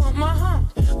hump, my hump, my hump.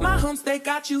 My humps, they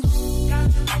got you.